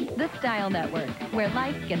makeover. The Style Network, where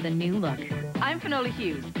life gets a new look. I'm Finola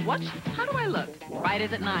Hughes. Watch How Do I Look?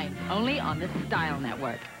 Fridays at 9, only on the Style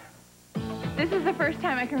Network. This is the first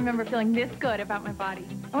time I can remember feeling this good about my body.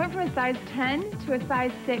 I went from a size 10 to a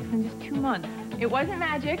size 6 in just 2 months. It wasn't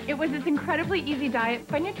magic. It was this incredibly easy diet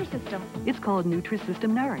by Nutrisystem. It's called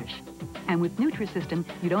Nutrisystem Nourish. And with Nutrisystem,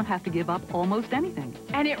 you don't have to give up almost anything.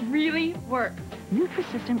 And it really works.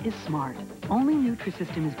 Nutrisystem is smart. Only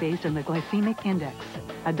Nutrisystem is based on the glycemic index,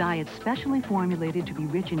 a diet specially formulated to be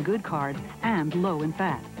rich in good carbs and low in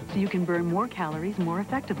fat, so you can burn more calories more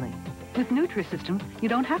effectively. With Nutrisystem, you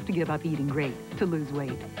don't have to give up eating great to lose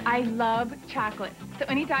weight. I love chocolate. So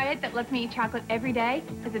any diet that lets me eat chocolate every day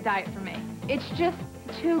is a diet for me. It's just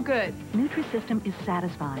too good. Nutrisystem is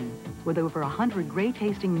satisfying, with over 100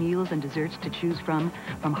 great-tasting meals and desserts to choose from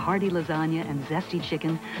hearty lasagna and zesty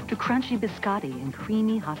chicken to crunchy biscotti and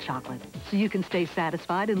creamy hot chocolate. So you can stay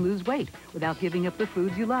satisfied and lose weight without giving up the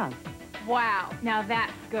foods you love. Wow, now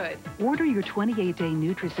that's good. Order your 28-day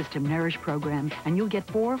Nutrisystem Nourish program, and you'll get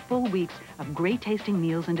 4 full weeks of great-tasting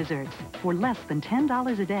meals and desserts for less than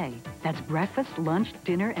 $10 a day. That's breakfast, lunch,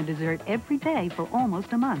 dinner, and dessert every day for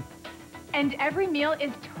almost a month. And every meal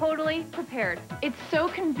is totally prepared. It's so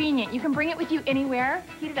convenient. You can bring it with you anywhere,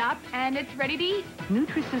 heat it up, and it's ready to eat.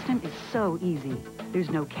 Nutrisystem is so easy.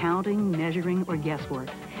 There's no counting, measuring, or guesswork.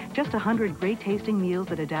 Just 100 great-tasting meals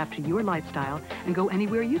that adapt to your lifestyle and go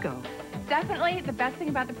anywhere you go. Definitely, the best thing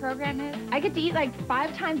about the program is I get to eat like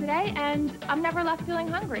 5 times a day, and I'm never left feeling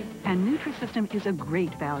hungry. And Nutrisystem is a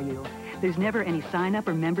great value. There's never any sign-up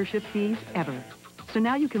or membership fees, ever. So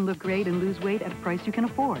now you can look great and lose weight at a price you can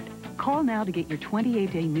afford. Call now to get your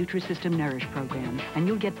 28-day Nutrisystem Nourish program, and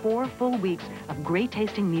you'll get 4 full weeks of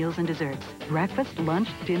great-tasting meals and desserts. Breakfast, lunch,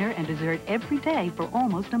 dinner, and dessert every day for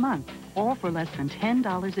almost a month, all for less than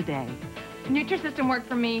 $10 a day. Nutrisystem worked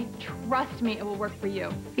for me. Trust me, it will work for you.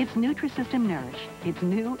 It's Nutrisystem Nourish. It's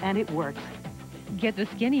new and it works. Get the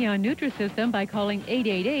skinny on Nutrisystem by calling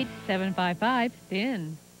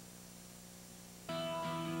 888-755-THIN.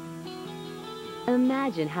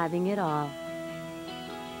 Imagine having it all.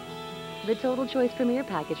 The Total Choice Premier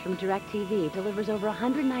package from DirecTV delivers over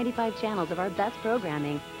 195 channels of our best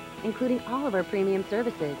programming, including all of our premium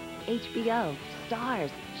services, HBO,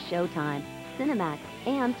 Stars, Showtime, Cinemax,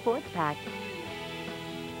 and Sports Pack.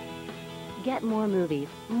 Get more movies,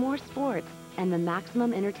 more sports, and the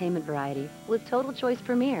maximum entertainment variety with Total Choice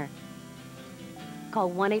Premier.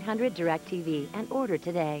 Call 1-800-DIRECTV and order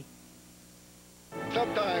today.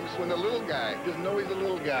 Sometimes when the little guy doesn't know he's a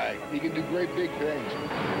little guy, he can do great big things.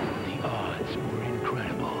 The odds were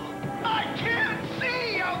incredible. I can't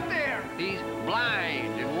see out there! He's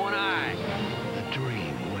blind in one eye. The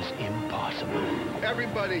dream was impossible.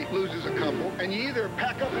 Everybody loses a couple, and you either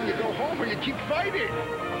pack up and you go home or you keep fighting.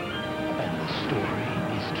 And the story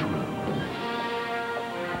is true.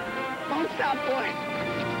 Don't stop, boys!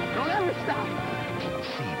 Don't ever stop!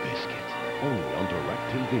 Seabiscuit. Only on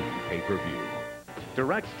DirecTV pay-per-view.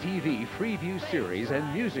 DirecTV Freeview Series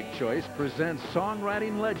and Music Choice presents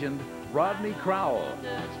songwriting legend Rodney Crowell,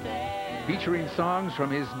 featuring songs from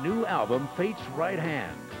his new album Fate's Right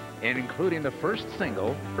Hand, and including the first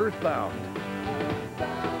single, Earthbound.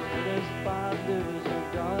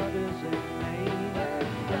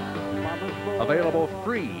 Available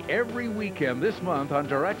free every weekend this month on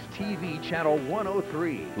DirecTV Channel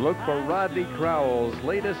 103. Look for Rodney Crowell's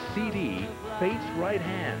latest CD, Fate's Right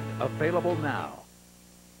Hand, available now.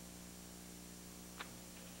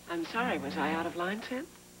 I'm sorry, was I out of line, Sam?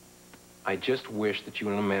 I just wish that you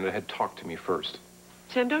and Amanda had talked to me first.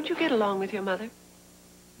 Sam, don't you get along with your mother?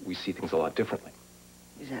 We see things a lot differently.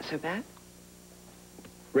 Is that so bad?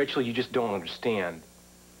 Rachel, you just don't understand.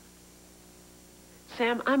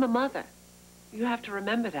 Sam, I'm a mother. You have to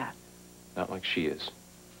remember that. Not like she is.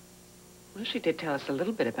 Well, she did tell us a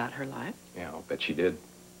little bit about her life. Yeah, I'll bet she did.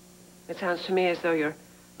 It sounds to me as though your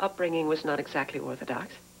upbringing was not exactly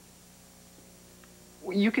orthodox.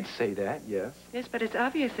 Well, you could say that, yes. Yes, but it's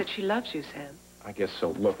obvious that she loves you, Sam. I guess so.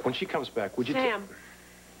 Look, when she comes back, would you... Sam,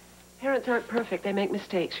 parents aren't perfect. They make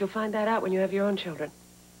mistakes. You'll find that out when you have your own children.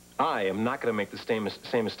 I am not going to make the same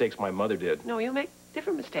mistakes my mother did. No, you'll make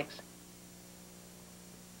different mistakes.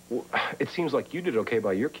 Well, it seems like you did okay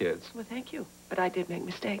by your kids. Well, thank you. But I did make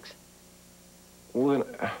mistakes. Well,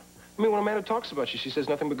 then... I mean, when Amanda talks about you, she says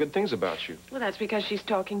nothing but good things about you. Well, that's because she's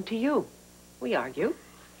talking to you. We argue.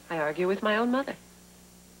 I argue with my own mother.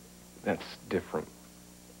 That's different.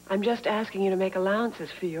 I'm just asking you to make allowances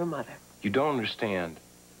for your mother. You don't understand.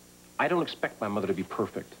 I don't expect my mother to be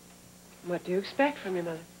perfect. What do you expect from your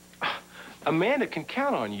mother? Amanda can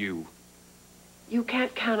count on you. You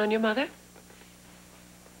can't count on your mother?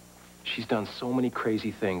 She's done so many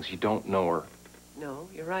crazy things. You don't know her. No,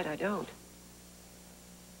 you're right, I don't.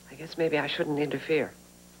 I guess maybe I shouldn't interfere.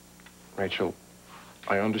 Rachel,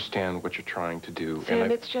 I understand what you're trying to do. Sam,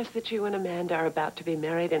 it's just that you and Amanda are about to be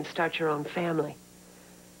married and start your own family.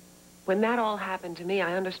 When that all happened to me,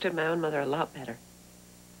 I understood my own mother a lot better.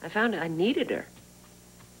 I found I needed her.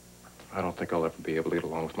 I don't think I'll ever be able to get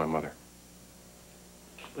along with my mother.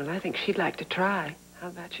 Well, I think she'd like to try. How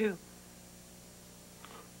about you?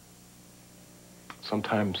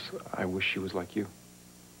 Sometimes I wish she was like you.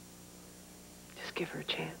 Just give her a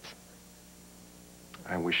chance.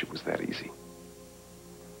 I wish it was that easy.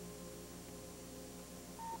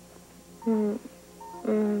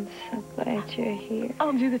 I'm so glad you're here.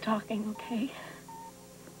 I'll do the talking, okay?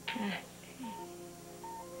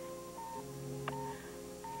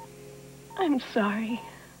 I'm sorry.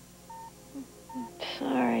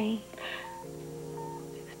 Sorry.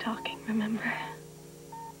 Do the talking, remember?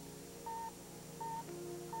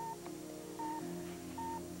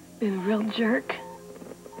 Been a real jerk.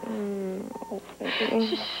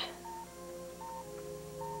 Shh.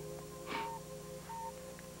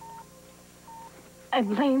 I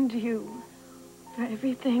blamed you for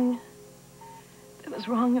everything that was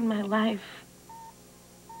wrong in my life.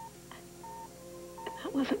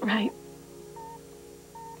 That wasn't right.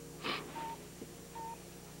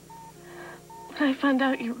 When I found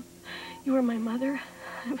out you were my mother,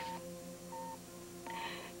 I was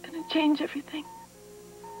gonna change everything.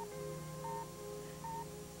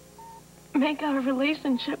 Make our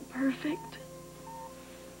relationship perfect.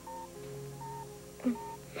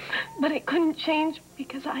 But it couldn't change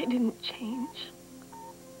because I didn't change.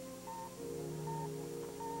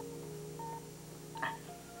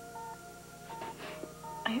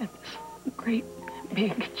 I had this great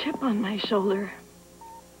big chip on my shoulder.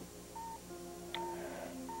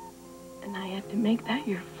 And I had to make that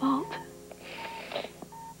your fault.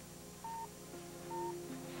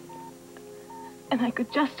 And I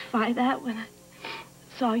could justify that when I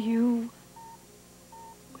saw you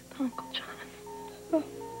with Uncle John. Oh,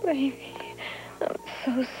 baby, I'm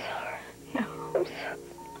so sorry. No. I'm so...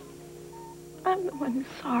 I'm the one who's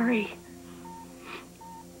sorry.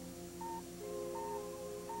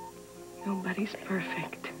 Nobody's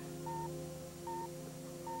perfect.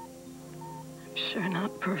 I'm sure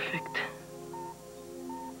not perfect.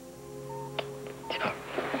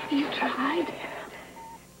 You tried.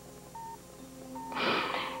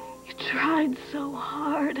 You tried so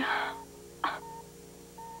hard.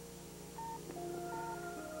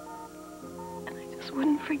 And I just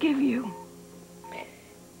wouldn't forgive you.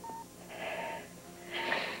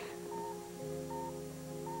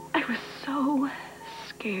 I was so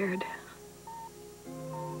scared.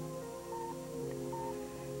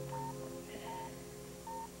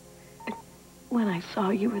 When I saw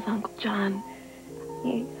you with Uncle John.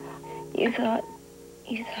 You thought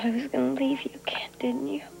I was gonna leave you, Kent, didn't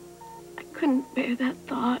you? I couldn't bear that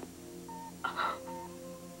thought.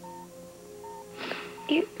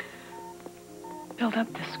 You built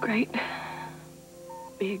up this great,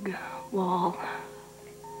 big wall.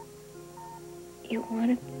 You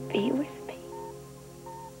want to be with me?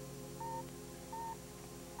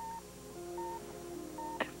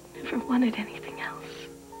 I've never wanted anything else.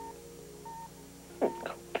 Oh,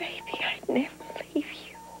 baby, I'd never leave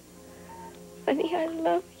you. Honey, I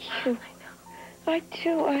love you. I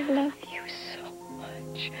do. I love you so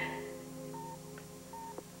much.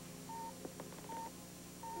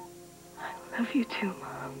 I love you too,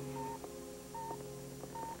 Mom.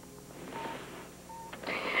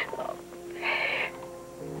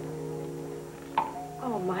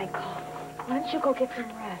 Oh, Michael, why don't you go get some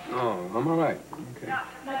rest? Oh, I'm all right. Okay.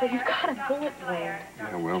 Michael, you've got a bullet wound.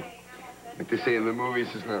 Yeah, well, like they say in the movies,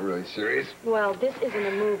 it's not really serious. Well, this isn't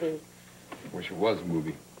a movie. Wish it was a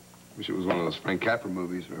movie. Wish it was one of those Frank Capra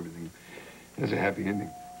movies where everything has a happy ending.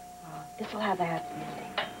 This will have a happy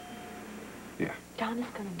ending. Yeah. Donna's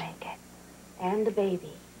gonna make it. And the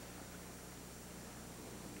baby.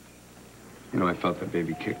 You know, I felt that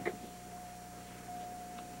baby kick.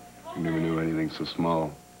 I never knew anything so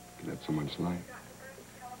small could have so much life.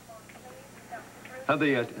 How'd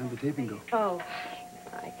the taping go? Oh,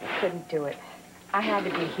 I couldn't do it. I had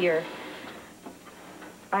to be here.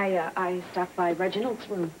 I stopped by Reginald's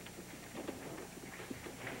room.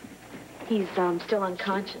 He's still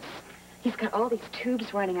unconscious. He's got all these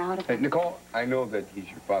tubes running out of him. Hey, Nicole, I know that he's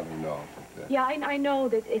your father-in-law, but... Yeah, I know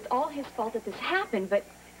that it's all his fault that this happened, but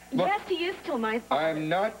Look, yes, he is still my father. I'm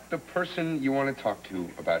not the person you want to talk to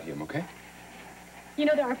about him, okay? You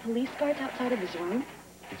know, there are police guards outside of his room.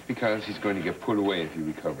 It's because he's going to get put away if he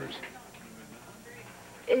recovers.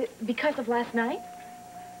 Because of last night?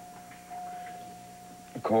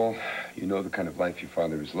 Nicole, you know the kind of life your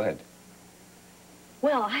father has led.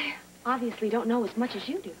 Well, I obviously don't know as much as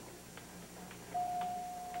you do.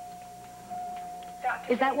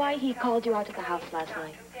 Is that why he called you out to the house last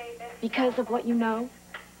night? Because of what you know?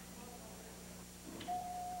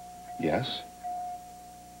 Yes.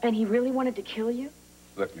 And he really wanted to kill you?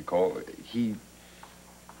 Look, Nicole, he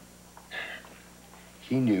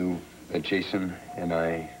knew that Jason and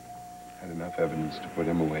I had enough evidence to put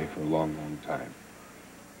him away for a long, long time.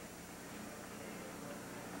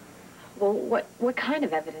 Well, what kind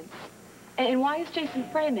of evidence? And why is Jason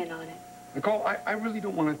Frame in on it? Nicole, I really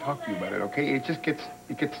don't want to talk to you about it, okay? It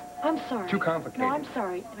gets I'm sorry. too complicated. No, I'm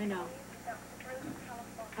sorry. I know.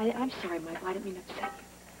 I'm sorry, Michael. I didn't mean to upset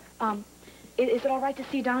you. Is it all right to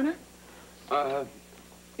see Donna?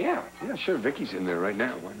 Yeah, sure. Vicky's in there right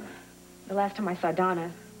now. Why not? The last time I saw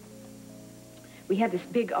Donna, we had this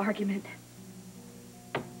big argument.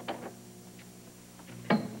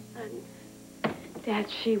 Dad,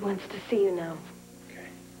 she wants to see you now. Okay.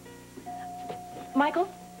 Michael,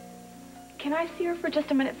 can I see her for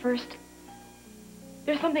just a minute first?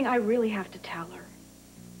 There's something I really have to tell her.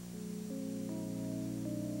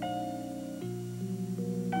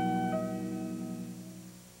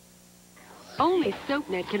 Only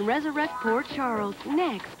SoapNet can resurrect Port Charles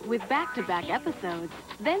next with back-to-back episodes.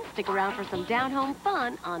 Then stick around for some down-home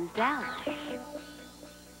fun on Dallas.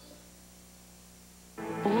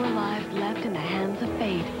 4 lives left in the hands of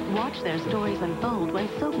fate. Watch their stories unfold when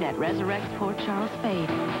SoapNet resurrects Port Charles' fate.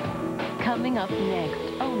 Coming up next,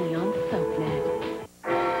 only on SoapNet.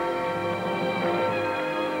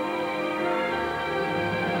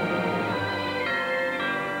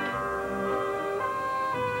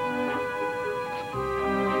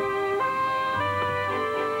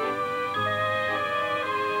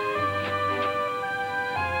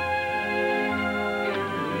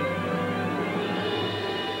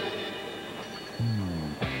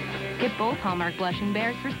 Get both Hallmark blushing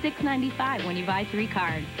bears for $6.95 when you buy 3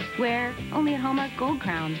 cards. Where? Only at Hallmark Gold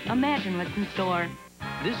Crown. Imagine what's in store.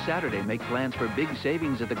 This Saturday, make plans for big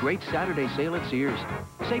savings at the Great Saturday Sale at Sears.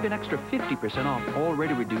 Save an extra 50% off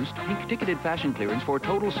already reduced pink-ticketed fashion clearance for a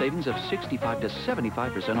total savings of 65 to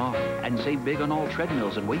 75% off. And save big on all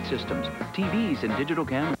treadmills and weight systems, TVs and digital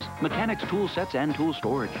cameras, mechanics tool sets and tool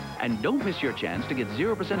storage. And don't miss your chance to get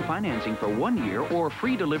 0% financing for 1 year or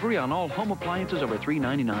free delivery on all home appliances over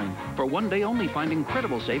 $3.99. For 1 day only, find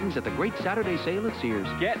incredible savings at the Great Saturday Sale at Sears.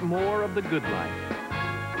 Get more of the good life.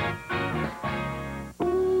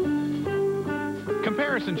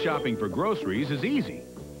 Comparison shopping for groceries is easy.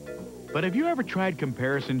 But have you ever tried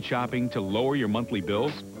comparison shopping to lower your monthly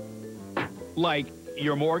bills? Like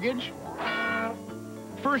your mortgage?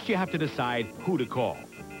 First, you have to decide who to call.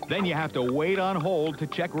 Then you have to wait on hold to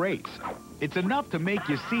check rates. It's enough to make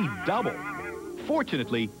you see double.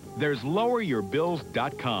 Fortunately, there's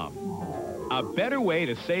LowerYourBills.com. A better way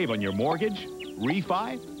to save on your mortgage,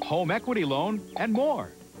 refi, home equity loan, and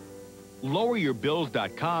more.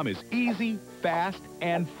 LowerYourBills.com is easy, fast,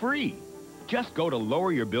 and free. Just go to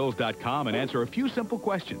LowerYourBills.com and answer a few simple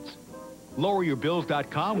questions.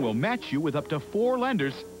 LowerYourBills.com will match you with up to 4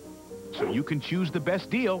 lenders, so you can choose the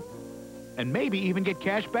best deal and maybe even get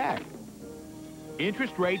cash back.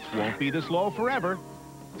 Interest rates won't be this low forever,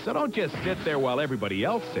 so don't just sit there while everybody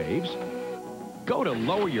else saves. Go to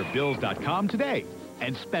LowerYourBills.com today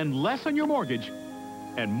and spend less on your mortgage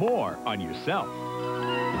and more on yourself.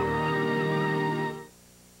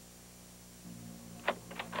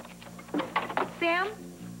 Sam?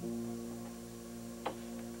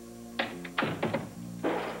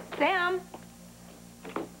 Sam?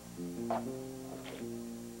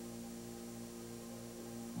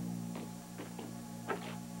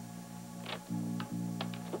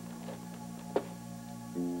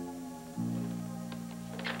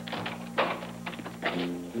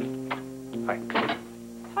 Hi.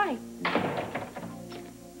 Hi.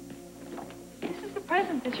 This is the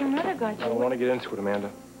present that your mother got you. I don't want to get into it, Amanda.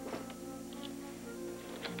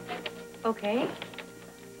 Okay.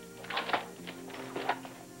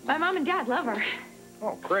 My mom and dad love her.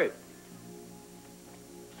 Oh, great.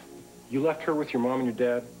 You left her with your mom and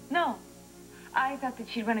your dad? No. I thought that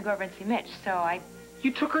she'd want to go over and see Mitch, so I...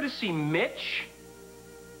 You took her to see Mitch?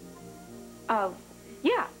 Oh,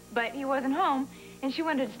 yeah, but he wasn't home, and she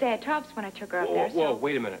wanted to stay at Tops when I took her up there, Whoa,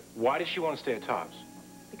 wait a minute. Why does she want to stay at Tops?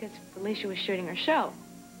 Because Felicia was shooting her show.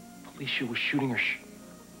 Felicia was shooting her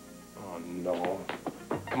Oh, no.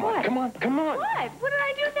 Come What? on, come on, come on. What? What did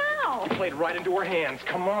I do now? You played right into her hands.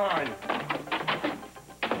 Come on.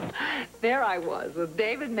 There I was with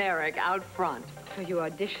David Merrick out front. So you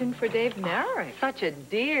auditioned for Dave Merrick? Such a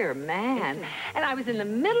dear man. And I was in the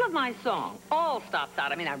middle of my song. All stopped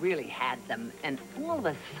out. I mean, I really had them. And all of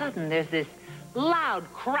a sudden, there's this loud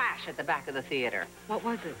crash at the back of the theater. What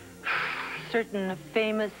was it? A certain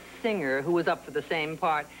famous singer who was up for the same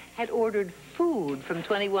part had ordered food from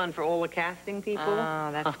 21 for all the casting people. Oh,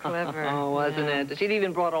 that's clever. Oh, wasn't it? She'd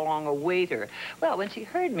even brought along a waiter. Well, when she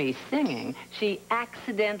heard me singing, she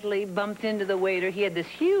accidentally bumped into the waiter. He had this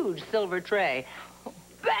huge silver tray.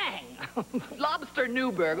 Bang! Lobster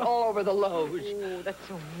Newburg all over the loge. Oh, that's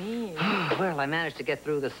so mean. Well, I managed to get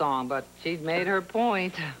through the song, but she'd made her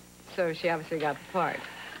point. So she obviously got the part.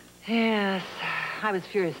 Yes, I was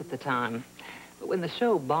furious at the time. But when the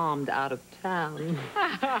show bombed out of town,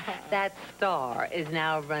 that star is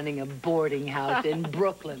now running a boarding house in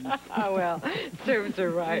Brooklyn. Oh, well, serves her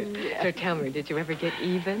right. Yeah. So tell me, did you ever get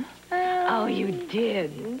even? Oh, you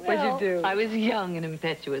did. What'd you do? I was young and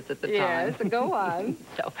impetuous at the time. Yes, go on.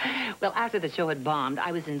 So, well, after the show had bombed,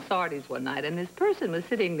 I was in Sardi's one night, and this person was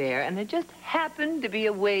sitting there, and there just happened to be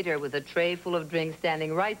a waiter with a tray full of drinks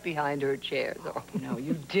standing right behind her chair. Oh, no,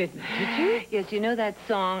 you didn't, did you? Yes, you know that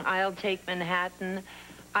song, I'll Take Manhattan?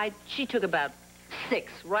 She took about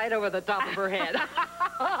 6 right over the top of her head.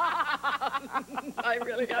 I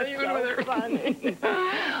really got even with her. Funny.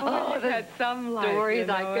 Oh, had some life, stories you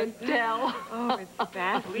know I could tell. Oh, it's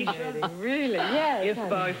fascinating, really. Yes.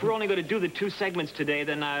 If we're only going to do the 2 segments today,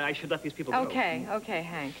 then I should let these people go. Okay,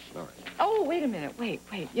 Hank. All right. Oh, wait a minute. Wait.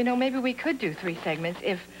 You know, maybe we could do 3 segments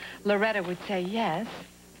if Loretta would say yes.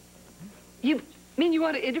 You mean you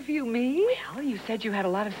want to interview me? Well, you said you had a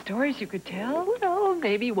lot of stories you could tell. Well,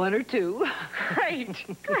 maybe 1 or 2.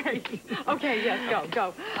 Great. Okay, yes,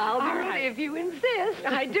 go. I'll be All ready right. if you insist.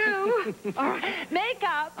 I do. All right.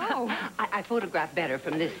 Makeup. Oh. I photograph better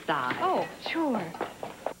from this side. Oh, sure.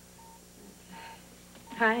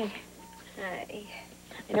 Hi. Hi.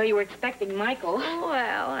 I know you were expecting Michael.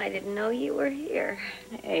 Well, I didn't know you were here.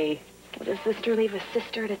 Hey, would a sister leave a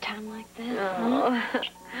sister at a time like this? Oh.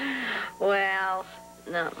 Well,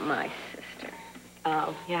 not my sister.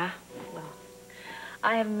 Oh, yeah? Well,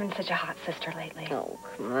 I haven't been such a hot sister lately. Oh,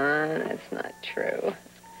 come on. That's not true.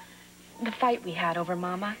 The fight we had over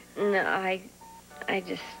Mama. No, I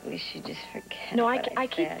just wish you'd just forget. No, what I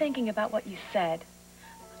keep said. thinking about what you said.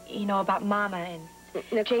 You know, about Mama and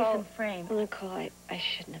Nicole, Jason Frame. Nicole, I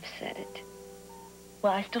shouldn't have said it.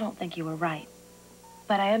 Well, I still don't think you were right.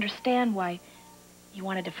 But I understand why you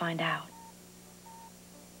wanted to find out.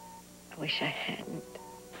 I wish I hadn't.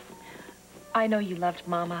 I know you loved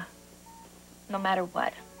Mama, no matter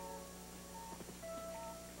what.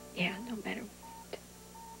 Yeah, no matter what.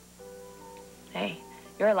 Hey,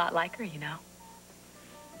 you're a lot like her, you know.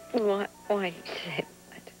 Why do you say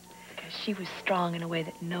that? Because she was strong in a way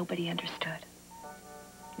that nobody understood.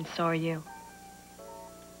 And so are you.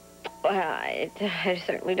 Well, I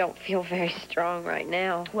certainly don't feel very strong right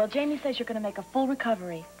now. Well, Jamie says you're going to make a full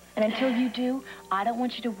recovery. And until you do, I don't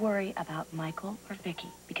want you to worry about Michael or Vicky,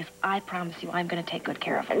 because I promise you I'm going to take good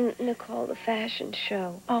care of them. Nicole, the fashion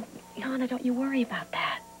show. Oh, Yana, don't you worry about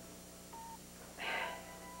that.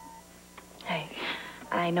 Hey,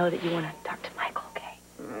 I know that you want to talk to Michael, okay?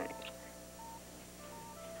 All right.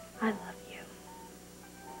 I love you.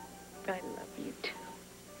 I love you, too.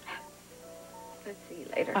 I'll see you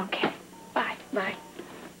later. Okay. Bye. Bye.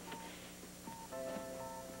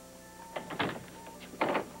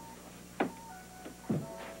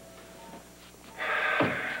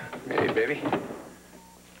 Hey, baby.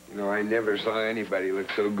 You know, I never saw anybody look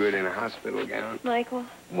so good in a hospital gown. Michael?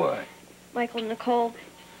 What? Michael, Nicole,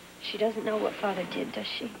 she doesn't know what Father did, does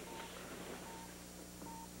she?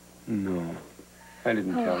 No. I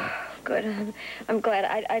didn't tell her. Good. I'm glad.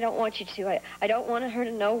 I don't want you to. I don't want her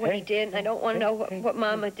to know what he did, and I don't want to know what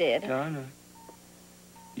Mama did. Donna,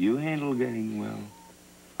 you handle getting well.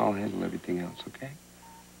 I'll handle everything else, okay?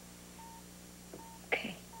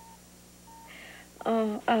 Okay.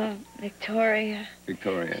 Oh, Victoria.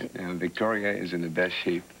 Victoria. Now, Victoria is in the best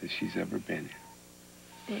shape that she's ever been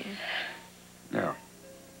in. Yeah. Now,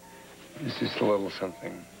 there's just a little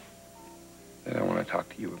something that I want to talk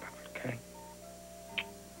to you about, okay?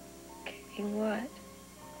 Okay, what?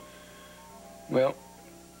 Well,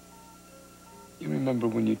 you remember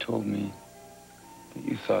when you told me that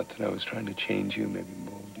you thought that I was trying to change you, maybe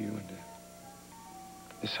mold you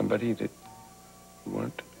into somebody that you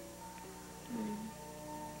weren't?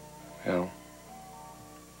 Well,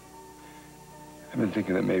 I've been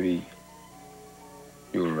thinking that maybe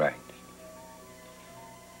you were right.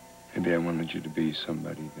 Maybe I wanted you to be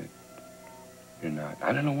somebody that you're not.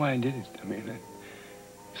 I don't know why I did it. I mean,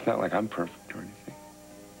 it's not like I'm perfect or anything.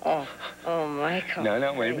 Oh, Michael.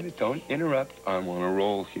 No, wait a minute. Don't interrupt. I'm on a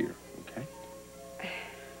roll here, okay?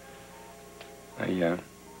 I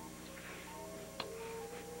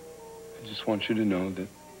just want you to know that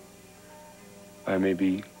I may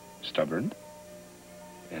be stubborn,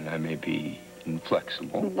 and I may be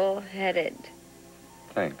inflexible. Bullheaded.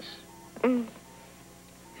 Thanks. Mm.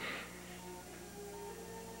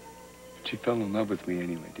 But you fell in love with me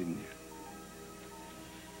anyway, didn't you?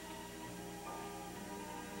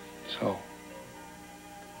 So,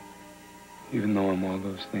 even though I'm all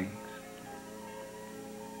those things,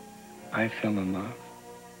 I fell in love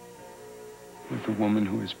with a woman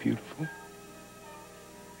who is beautiful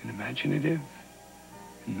and imaginative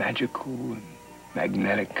and magical and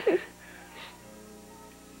magnetic.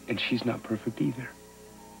 And she's not perfect either.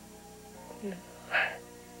 No.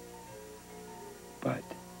 But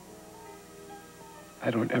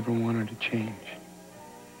I don't ever want her to change.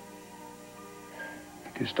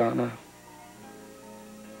 Because, Donna,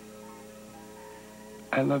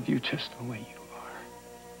 I love you just the way you are.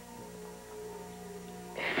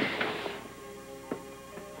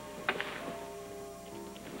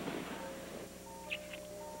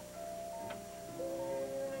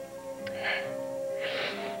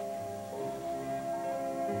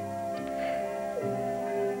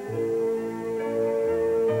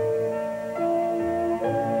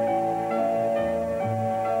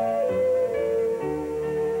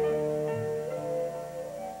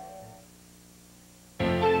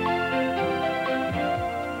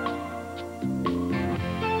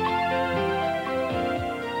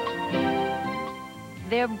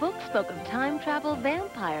 Their books spoke of time travel,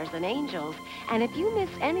 vampires, and angels. And if you miss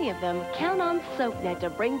any of them, count on SoapNet to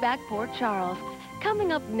bring back Port Charles.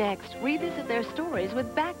 Coming up next, revisit their stories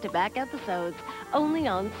with back-to-back episodes. Only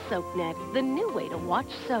on SoapNet, the new way to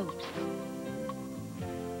watch soaps.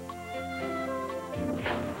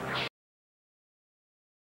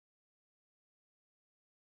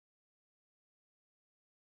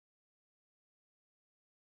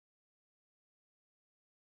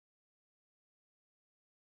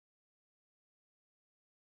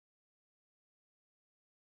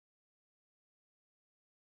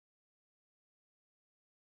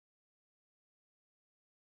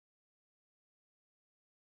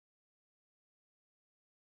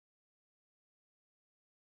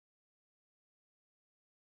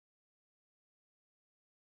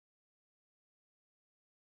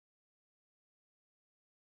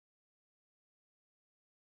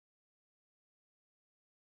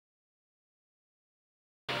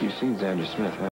 You've seen Xander Smith, huh?